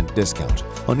 15% discount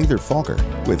on either Fogger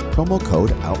with promo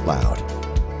code OUTLOUD.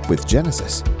 With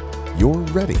Genesis, you're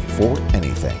ready for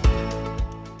anything.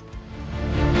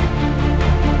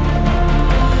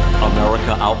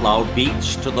 America Out Loud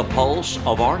beats to the pulse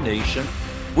of our nation.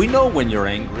 We know when you're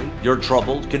angry, you're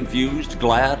troubled, confused,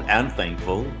 glad, and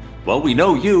thankful. Well, we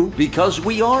know you because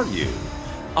we are you.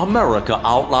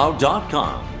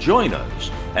 AmericaOutloud.com. Join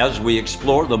us as we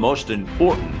explore the most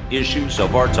important issues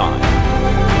of our time.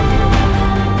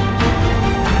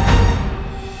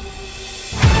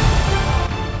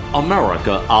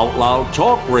 America Out Loud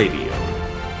Talk Radio.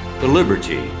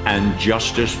 Liberty and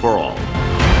justice for all.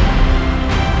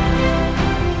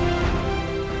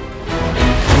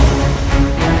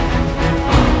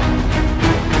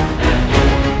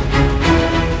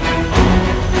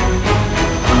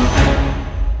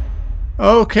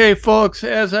 Okay, folks,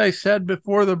 as I said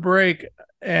before the break,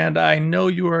 and I know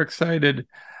you are excited,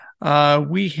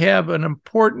 we have an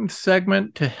important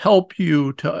segment to help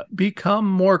you to become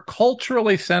more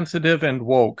culturally sensitive and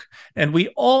woke. And we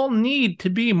all need to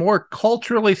be more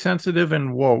culturally sensitive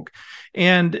and woke.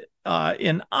 And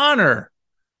in honor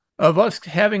of us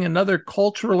having another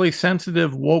culturally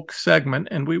sensitive woke segment,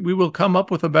 and we will come up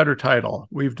with a better title.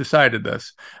 We've decided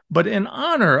this. But in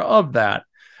honor of that,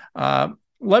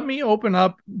 let me open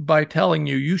up by telling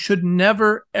you, you should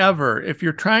never, ever, if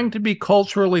you're trying to be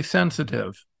culturally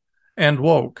sensitive and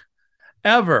woke,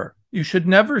 ever, you should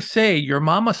never say your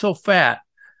mama's so fat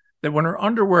that when her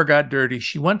underwear got dirty,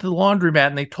 she went to the laundromat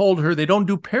and they told her they don't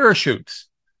do parachutes.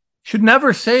 You should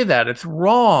never say that. It's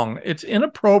wrong. It's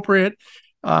inappropriate.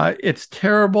 It's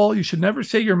terrible. You should never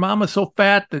say your mama's so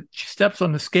fat that she steps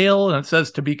on the scale and it says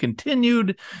to be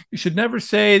continued. You should never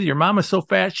say your mama's so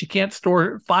fat she can't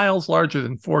store files larger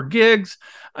than 4 gigs.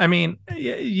 I mean,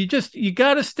 you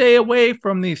got to stay away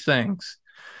from these things.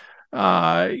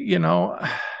 Your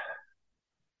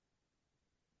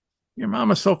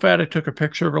mama's so fat I took a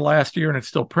picture of her last year and it's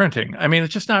still printing. I mean,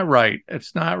 it's just not right.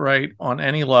 It's not right on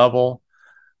any level.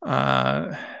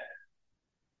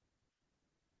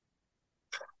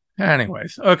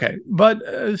 Anyways, okay.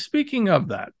 But speaking of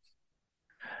that,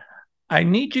 I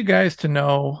need you guys to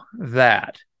know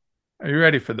that. Are you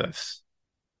ready for this?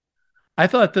 I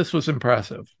thought this was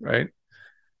impressive, right?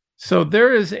 So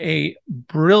there is a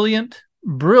brilliant,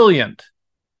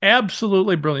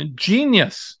 absolutely brilliant,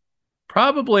 genius,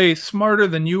 probably smarter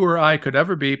than you or I could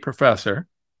ever be, professor,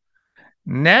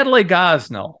 Natalie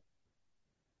Gosnell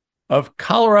of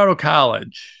Colorado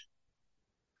College.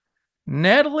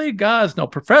 Natalie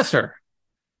Gosnell, Professor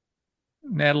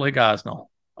Natalie Gosnell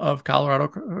of Colorado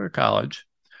College,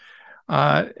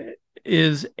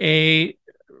 is a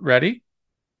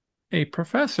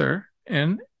professor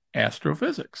in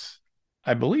astrophysics,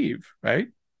 I believe, right?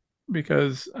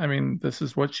 Because, I mean, this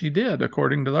is what she did,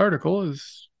 according to the article,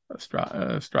 is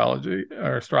astrology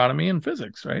or astronomy and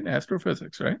physics, right?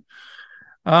 Astrophysics, right?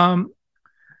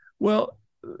 Well,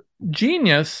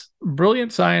 genius,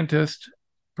 brilliant scientist,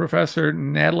 Professor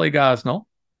Natalie Gosnell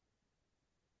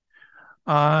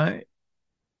has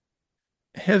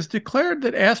declared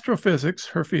that astrophysics,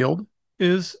 her field,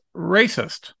 is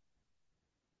racist.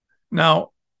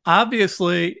 Now,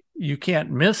 obviously, you can't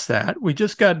miss that. We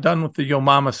just got done with the "Yo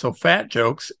Mama So Fat"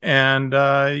 jokes, and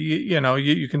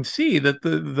you can see that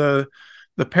the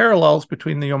parallels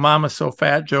between the "Yo Mama So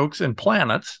Fat" jokes and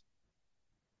planets.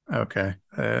 Okay,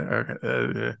 but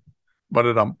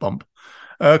a bump.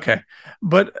 Okay,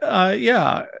 but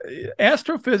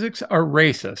astrophysics are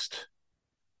racist.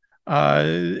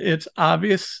 It's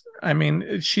obvious. I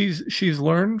mean, she's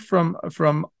learned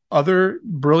from other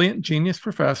brilliant genius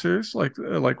professors like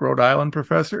Rhode Island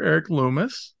professor Eric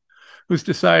Loomis, who's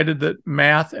decided that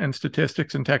math and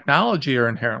statistics and technology are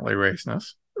inherently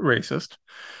racist.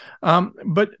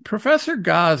 But Professor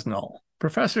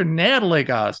Natalie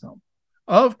Gosnell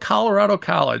of Colorado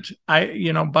College,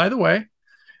 by the way,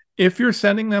 if you're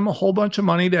sending them a whole bunch of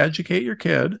money to educate your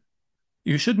kid,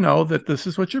 you should know that this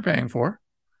is what you're paying for.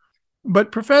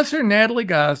 But Professor Natalie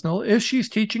Gosnell, if she's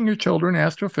teaching your children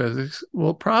astrophysics,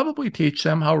 will probably teach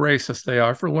them how racist they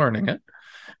are for learning it.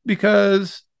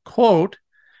 Because, quote,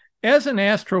 as an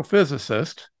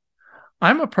astrophysicist,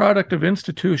 I'm a product of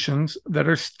institutions that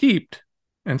are steeped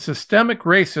in systemic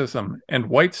racism and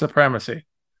white supremacy.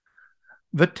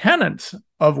 The tenets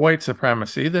of white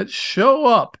supremacy that show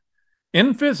up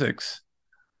in physics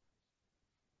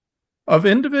of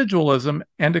individualism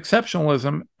and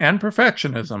exceptionalism and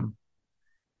perfectionism,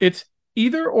 it's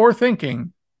either or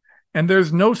thinking, and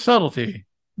there's no subtlety,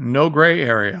 no gray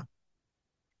area.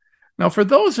 Now, for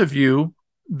those of you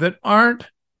that aren't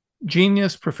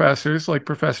genius professors like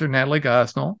Professor Natalie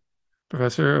Gosnell,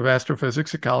 professor of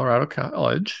astrophysics at Colorado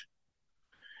College,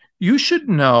 you should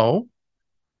know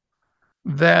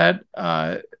that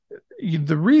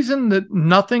the reason that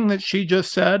nothing that she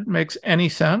just said makes any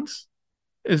sense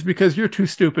is because you're too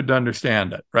stupid to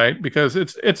understand it, right? Because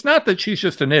it's not that she's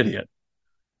just an idiot,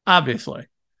 obviously.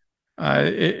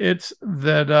 It's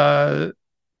that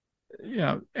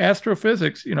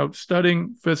astrophysics,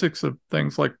 studying physics of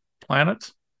things like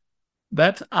planets,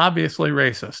 that's obviously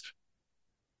racist.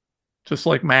 Just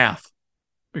like math,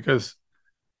 because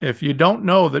if you don't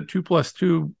know that 2 +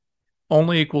 2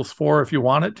 only equals 4 if you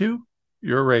want it to,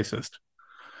 you're a racist.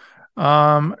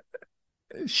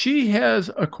 She has,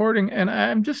 and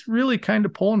I'm just really kind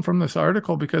of pulling from this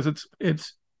article because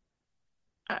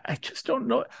I just don't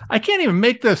know. I can't even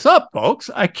make this up, folks.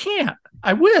 I can't.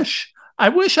 I wish I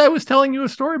was telling you a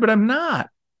story, but I'm not.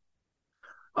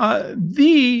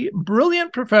 The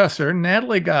brilliant professor,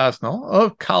 Natalie Gosnell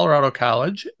of Colorado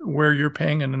College, where you're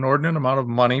paying an inordinate amount of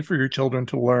money for your children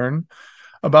to learn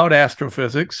about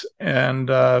astrophysics, and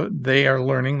they are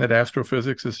learning that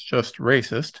astrophysics is just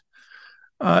racist,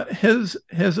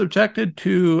 has objected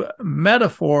to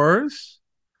metaphors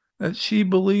that she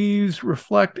believes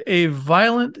reflect a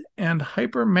violent and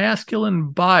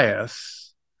hypermasculine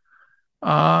bias.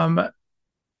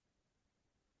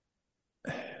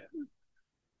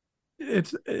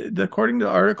 It's according to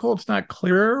the article, it's not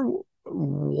clear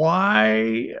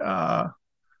why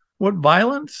what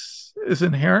violence is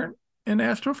inherent in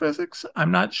astrophysics. I'm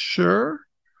not sure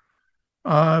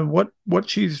what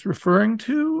she's referring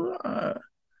to.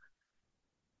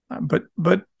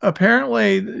 But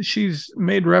apparently she's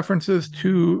made references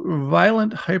to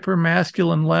violent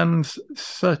hypermasculine lens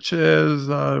such as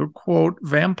quote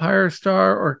vampire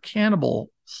star or cannibal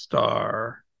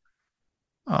star.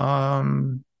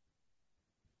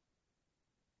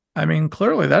 I mean,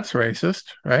 clearly that's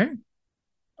racist, right?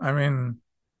 I mean,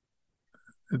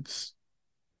 it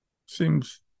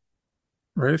seems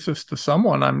racist to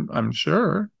someone, I'm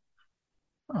sure.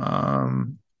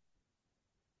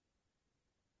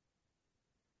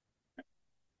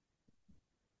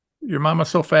 Your mama's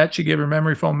so fat she gave her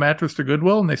memory foam mattress to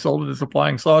Goodwill and they sold it as a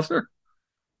flying saucer.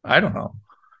 I don't know.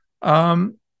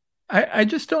 I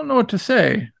just don't know what to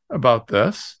say about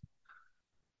this.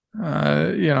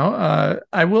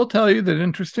 I will tell you that,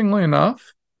 interestingly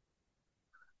enough,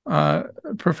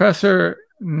 Professor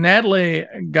Natalie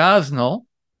Gosnell,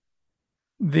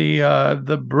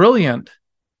 the brilliant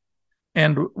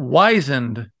and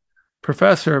wizened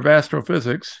professor of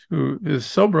astrophysics, who is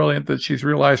so brilliant that she's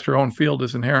realized her own field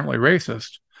is inherently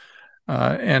racist,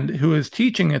 and who is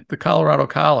teaching at the Colorado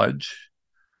College,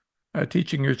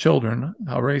 teaching your children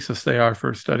how racist they are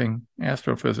for studying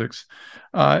astrophysics,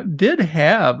 did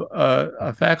have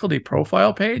a faculty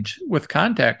profile page with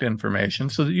contact information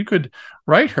so that you could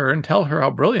write her and tell her how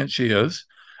brilliant she is.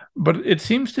 But it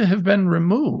seems to have been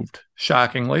removed,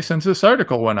 shockingly, since this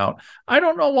article went out. I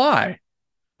don't know why.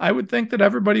 I would think that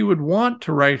everybody would want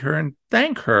to write her and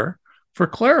thank her for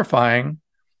clarifying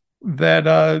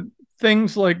that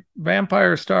things like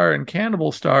vampire star and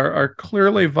cannibal star are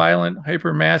clearly violent,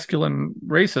 hypermasculine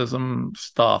racism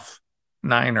stuff.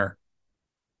 Niner.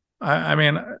 I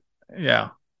mean, yeah.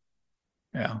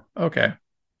 Yeah. Okay.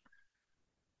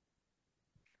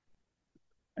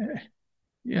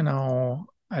 You know,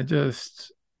 I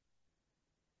just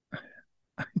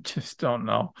don't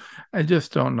know. I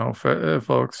just don't know,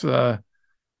 folks.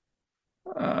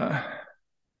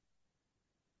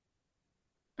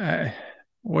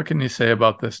 What can you say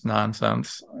about this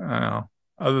nonsense?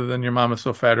 Other than your mama's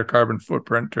so fat her carbon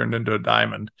footprint turned into a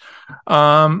diamond.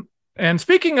 And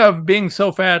speaking of being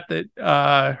so fat that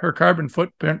her carbon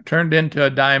footprint turned into a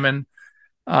diamond,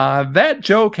 that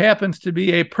joke happens to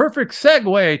be a perfect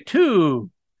segue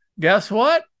to, guess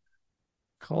what?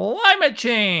 Climate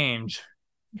change.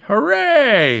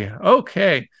 Hooray!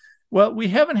 Okay. Well, we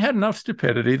haven't had enough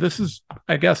stupidity. This is,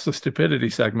 I guess, the stupidity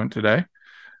segment today.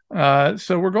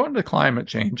 So we're going to climate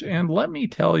change. And let me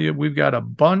tell you, we've got a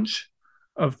bunch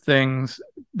of things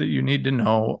that you need to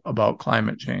know about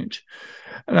climate change.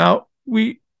 Now,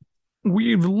 we've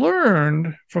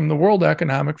learned from the World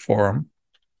Economic Forum,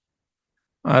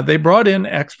 they brought in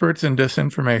experts in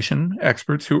disinformation,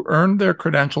 experts who earned their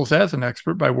credentials as an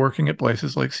expert by working at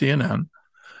places like CNN.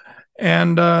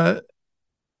 And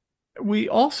we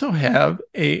also have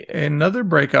another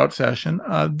breakout session.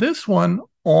 This one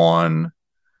on,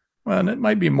 well, and it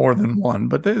might be more than one,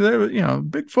 but they're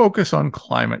big focus on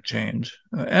climate change,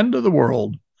 end of the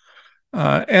world.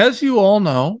 As you all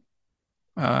know,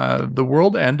 the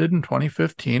world ended in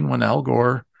 2015 when Al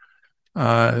Gore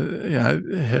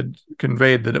had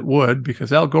conveyed that it would,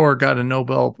 because Al Gore got a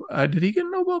Nobel. Did he get a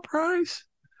Nobel Prize?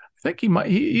 I think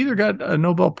he either got a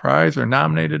Nobel Prize or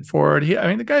nominated for it.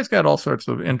 The guy's got all sorts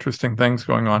of interesting things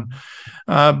going on.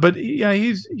 But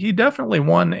he definitely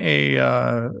won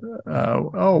a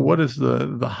what is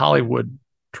the Hollywood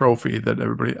trophy that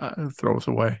everybody throws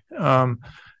away?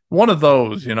 One of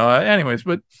those, anyways,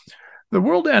 but the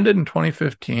world ended in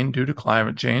 2015 due to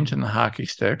climate change and the hockey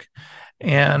stick.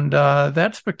 And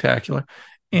that's spectacular.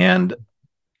 And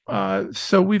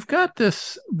so we've got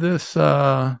this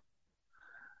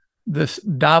this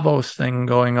Davos thing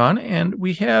going on, and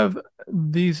we have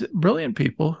these brilliant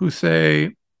people who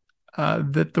say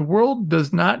that the world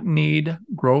does not need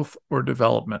growth or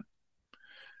development.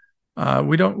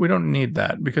 We don't need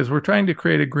that because we're trying to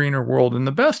create a greener world, and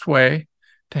the best way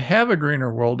to have a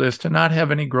greener world is to not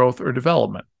have any growth or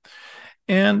development.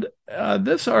 And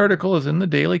this article is in the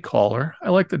Daily Caller. I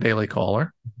like the Daily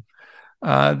Caller.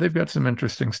 They've got some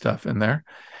interesting stuff in there.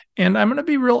 And I'm going to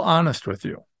be real honest with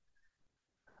you.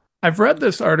 I've read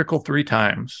this article 3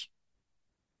 times.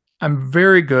 I'm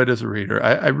very good as a reader.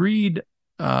 I read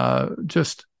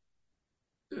just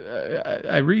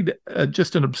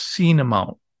an obscene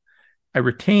amount. I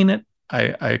retain it.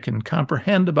 I can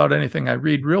comprehend about anything I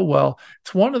read real well.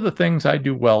 It's one of the things I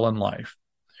do well in life.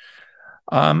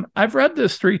 I've read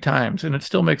this 3 times and it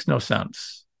still makes no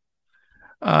sense.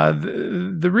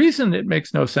 The reason it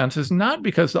makes no sense is not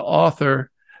because the author,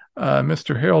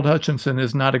 Mr. Harold Hutchinson,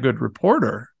 is not a good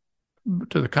reporter.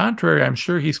 To the contrary, I'm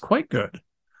sure he's quite good.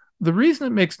 The reason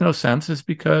it makes no sense is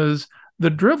because the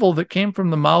drivel that came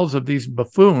from the mouths of these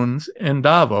buffoons in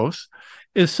Davos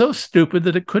is so stupid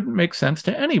that it couldn't make sense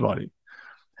to anybody.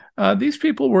 These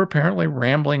people were apparently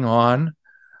rambling on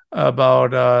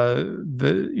about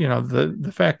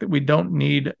the fact that we don't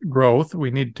need growth,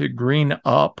 we need to green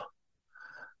up.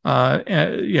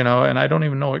 And I don't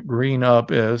even know what green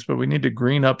up is, but we need to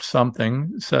green up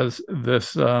something, says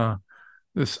this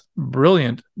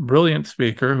brilliant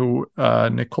speaker who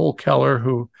Nicole Keller,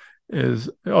 who is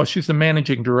she's the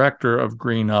managing director of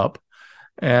Green Up.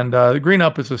 And Green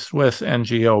Up is a Swiss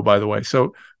NGO, by the way.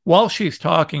 So while she's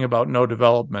talking about no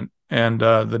development and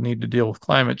the need to deal with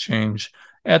climate change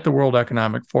at the World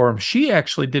Economic Forum, she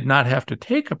actually did not have to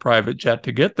take a private jet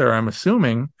to get there, I'm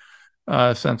assuming,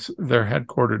 since they're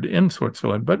headquartered in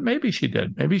Switzerland. But maybe she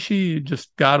did. Maybe she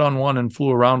just got on one and flew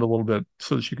around a little bit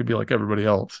so that she could be like everybody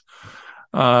else.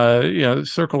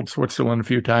 Circled Switzerland a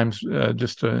few times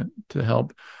just to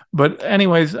help. But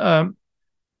anyways, there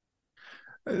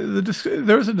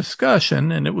was a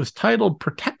discussion, and it was titled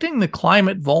 "Protecting the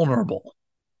Climate Vulnerable."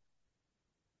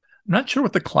 I'm not sure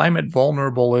what the climate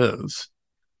vulnerable is.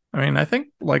 I mean, I think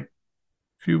like a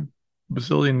few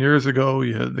bazillion years ago,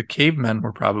 the cavemen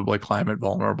were probably climate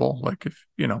vulnerable. Like if,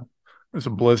 there's a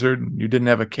blizzard and you didn't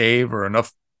have a cave or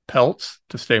enough pelts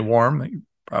to stay warm, they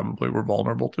probably were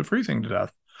vulnerable to freezing to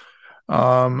death.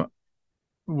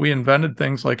 We invented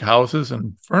things like houses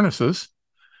and furnaces.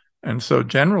 And so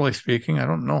generally speaking, I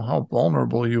don't know how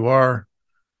vulnerable you are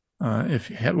if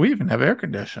we even have air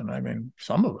conditioning. I mean,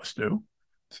 some of us do.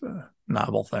 It's a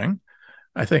novel thing.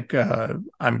 I think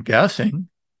I'm guessing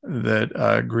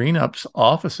that Green Up's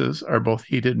offices are both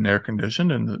heated and air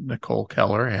conditioned, and that Nicole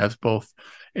Keller has both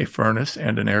a furnace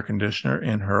and an air conditioner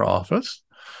in her office.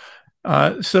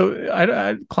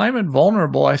 So climate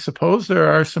vulnerable, I suppose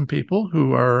there are some people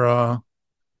who are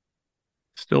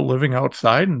still living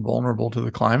outside and vulnerable to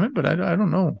the climate, but I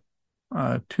don't know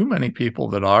too many people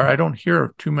that are. I don't hear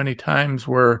of too many times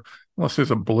where, unless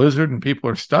there's a blizzard and people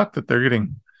are stuck, that they're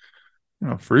getting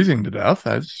freezing to death.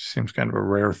 That seems kind of a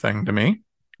rare thing to me.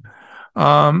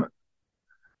 But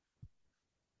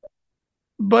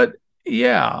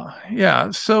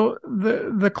yeah. So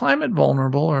the climate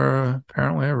vulnerable are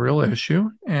apparently a real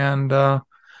issue, and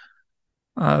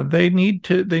they need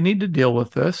to deal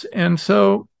with this. And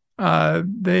so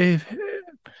they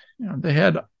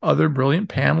had other brilliant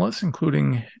panelists,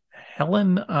 including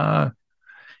Helen. I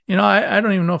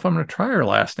don't even know if I'm going to try her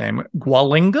last name,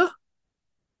 Gwalinga.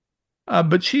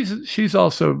 But she's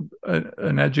also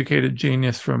an educated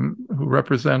genius who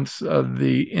represents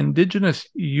the Indigenous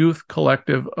Youth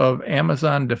Collective of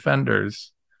Amazon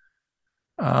Defenders,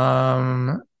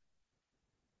 amongst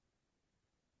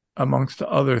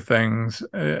other things.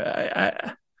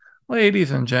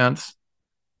 Ladies and gents,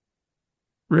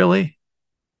 really?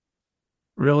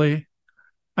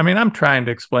 I mean, I'm trying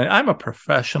to explain. I'm a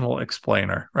professional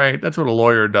explainer, right? That's what a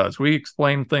lawyer does. We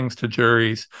explain things to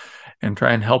juries and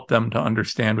try and help them to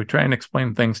understand. We try and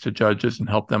explain things to judges and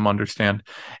help them understand.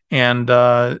 And,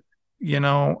 that's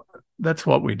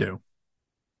what we do.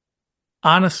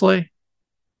 Honestly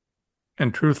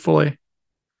and truthfully,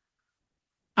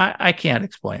 I can't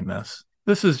explain this.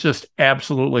 This is just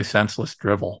absolutely senseless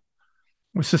drivel.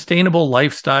 A sustainable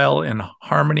lifestyle in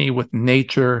harmony with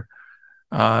nature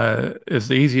is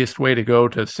the easiest way to go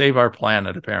to save our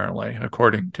planet, apparently,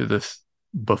 according to this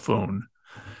buffoon.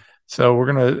 So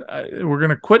we're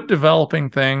gonna quit developing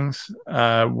things.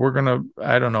 We're gonna,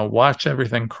 watch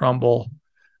everything crumble,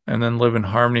 and then live in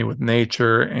harmony with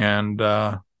nature. And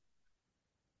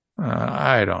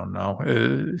I don't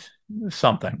know,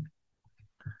 something.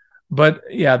 But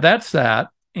yeah, that's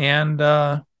that. And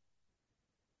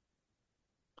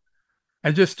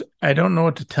I don't know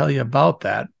what to tell you about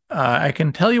that. I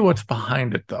can tell you what's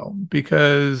behind it, though,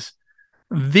 because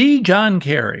the John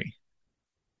Kerry,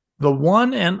 the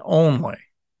one and only,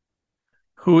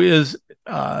 who is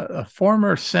a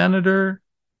former senator,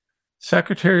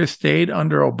 Secretary of State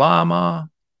under Obama,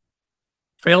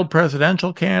 failed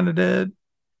presidential candidate,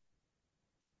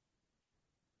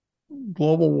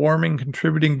 global warming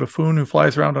contributing buffoon who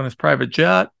flies around on his private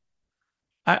jet.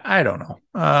 I don't know.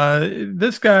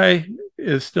 This guy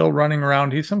is still running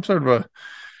around. He's some sort of a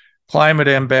climate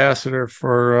ambassador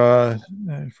for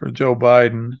Joe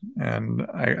Biden, and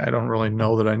I don't really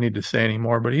know that I need to say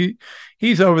anymore. But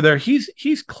he's over there.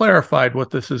 He's clarified what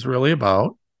this is really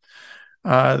about.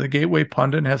 The Gateway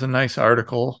Pundit has a nice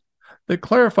article that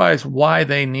clarifies why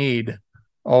they need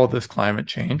all of this climate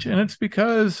change, and it's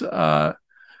because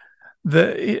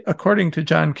according to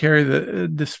John Kerry,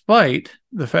 despite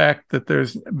the fact that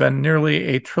there's been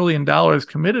nearly $1 trillion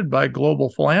committed by global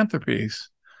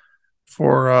philanthropies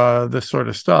for this sort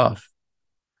of stuff,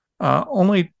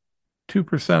 only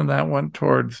 2% of that went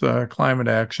towards climate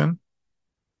action.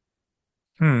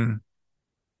 2%.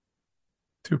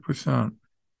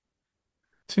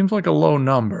 Seems like a low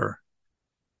number.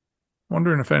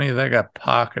 Wondering if any of that got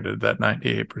pocketed, that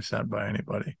 98% by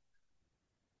anybody.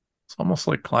 It's almost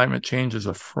like climate change is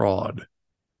a fraud.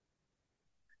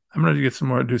 I'm going to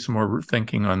do some more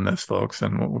thinking on this, folks,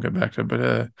 and we'll get back to it.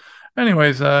 But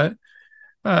anyways, I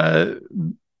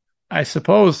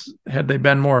suppose had they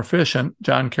been more efficient,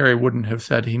 John Kerry wouldn't have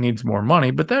said he needs more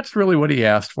money, but that's really what he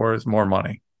asked for, is more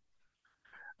money.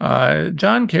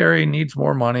 John Kerry needs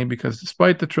more money because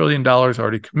despite the $1 trillion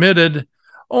already committed,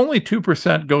 only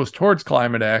 2% goes towards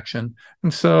climate action.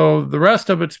 And so the rest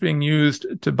of it's being used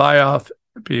to buy off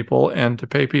people and to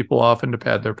pay people off and to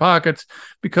pad their pockets,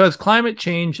 because climate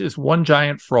change is one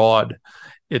giant fraud.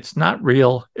 It's not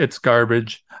real. It's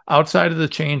garbage. Outside of the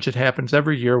change that happens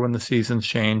every year when the seasons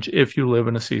change, if you live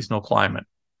in a seasonal climate.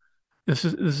 This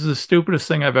is the stupidest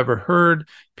thing I've ever heard.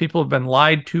 People have been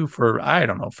lied to for,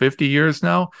 50 years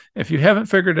now. If you haven't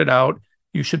figured it out,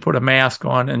 you should put a mask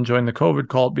on and join the COVID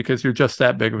cult, because you're just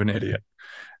that big of an idiot.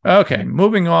 Okay,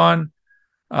 moving on.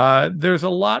 There's a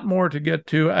lot more to get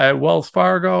to at Wells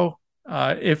Fargo.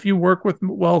 If you work with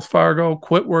Wells Fargo,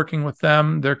 quit working with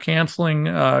them. They're canceling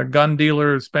gun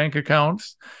dealers' bank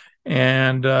accounts,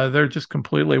 and they're just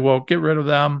completely woke. Get rid of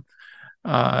them.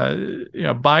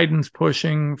 Biden's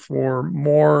pushing for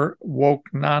more woke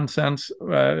nonsense,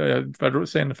 saying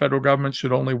the federal government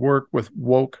should only work with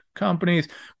woke companies.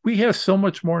 We have so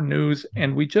much more news,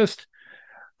 and we just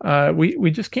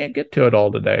can't get to it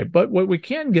all today. But what we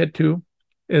can get to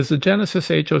is the Genesis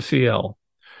HOCL.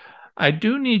 I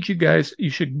do need you guys, you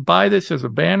should buy this as a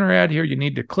banner ad here. You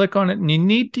need to click on it, and you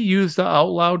need to use the out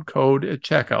loud code at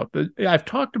checkout. I've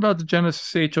talked about the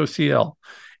Genesis HOCL.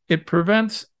 It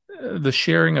prevents the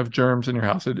sharing of germs in your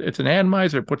house. It's an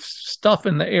atomizer. It puts stuff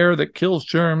in the air that kills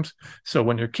germs. So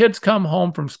when your kids come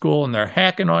home from school and they're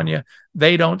hacking on you,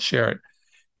 they don't share it.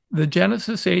 The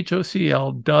Genesis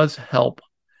HOCL does help.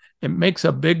 It makes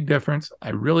a big difference. I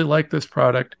really like this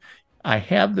product. I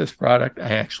have this product. I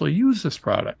actually use this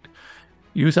product.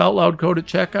 Use out loud code at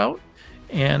checkout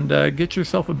and get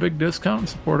yourself a big discount and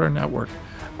support our network.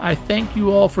 I thank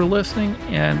you all for listening,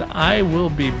 and I will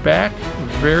be back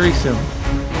very soon.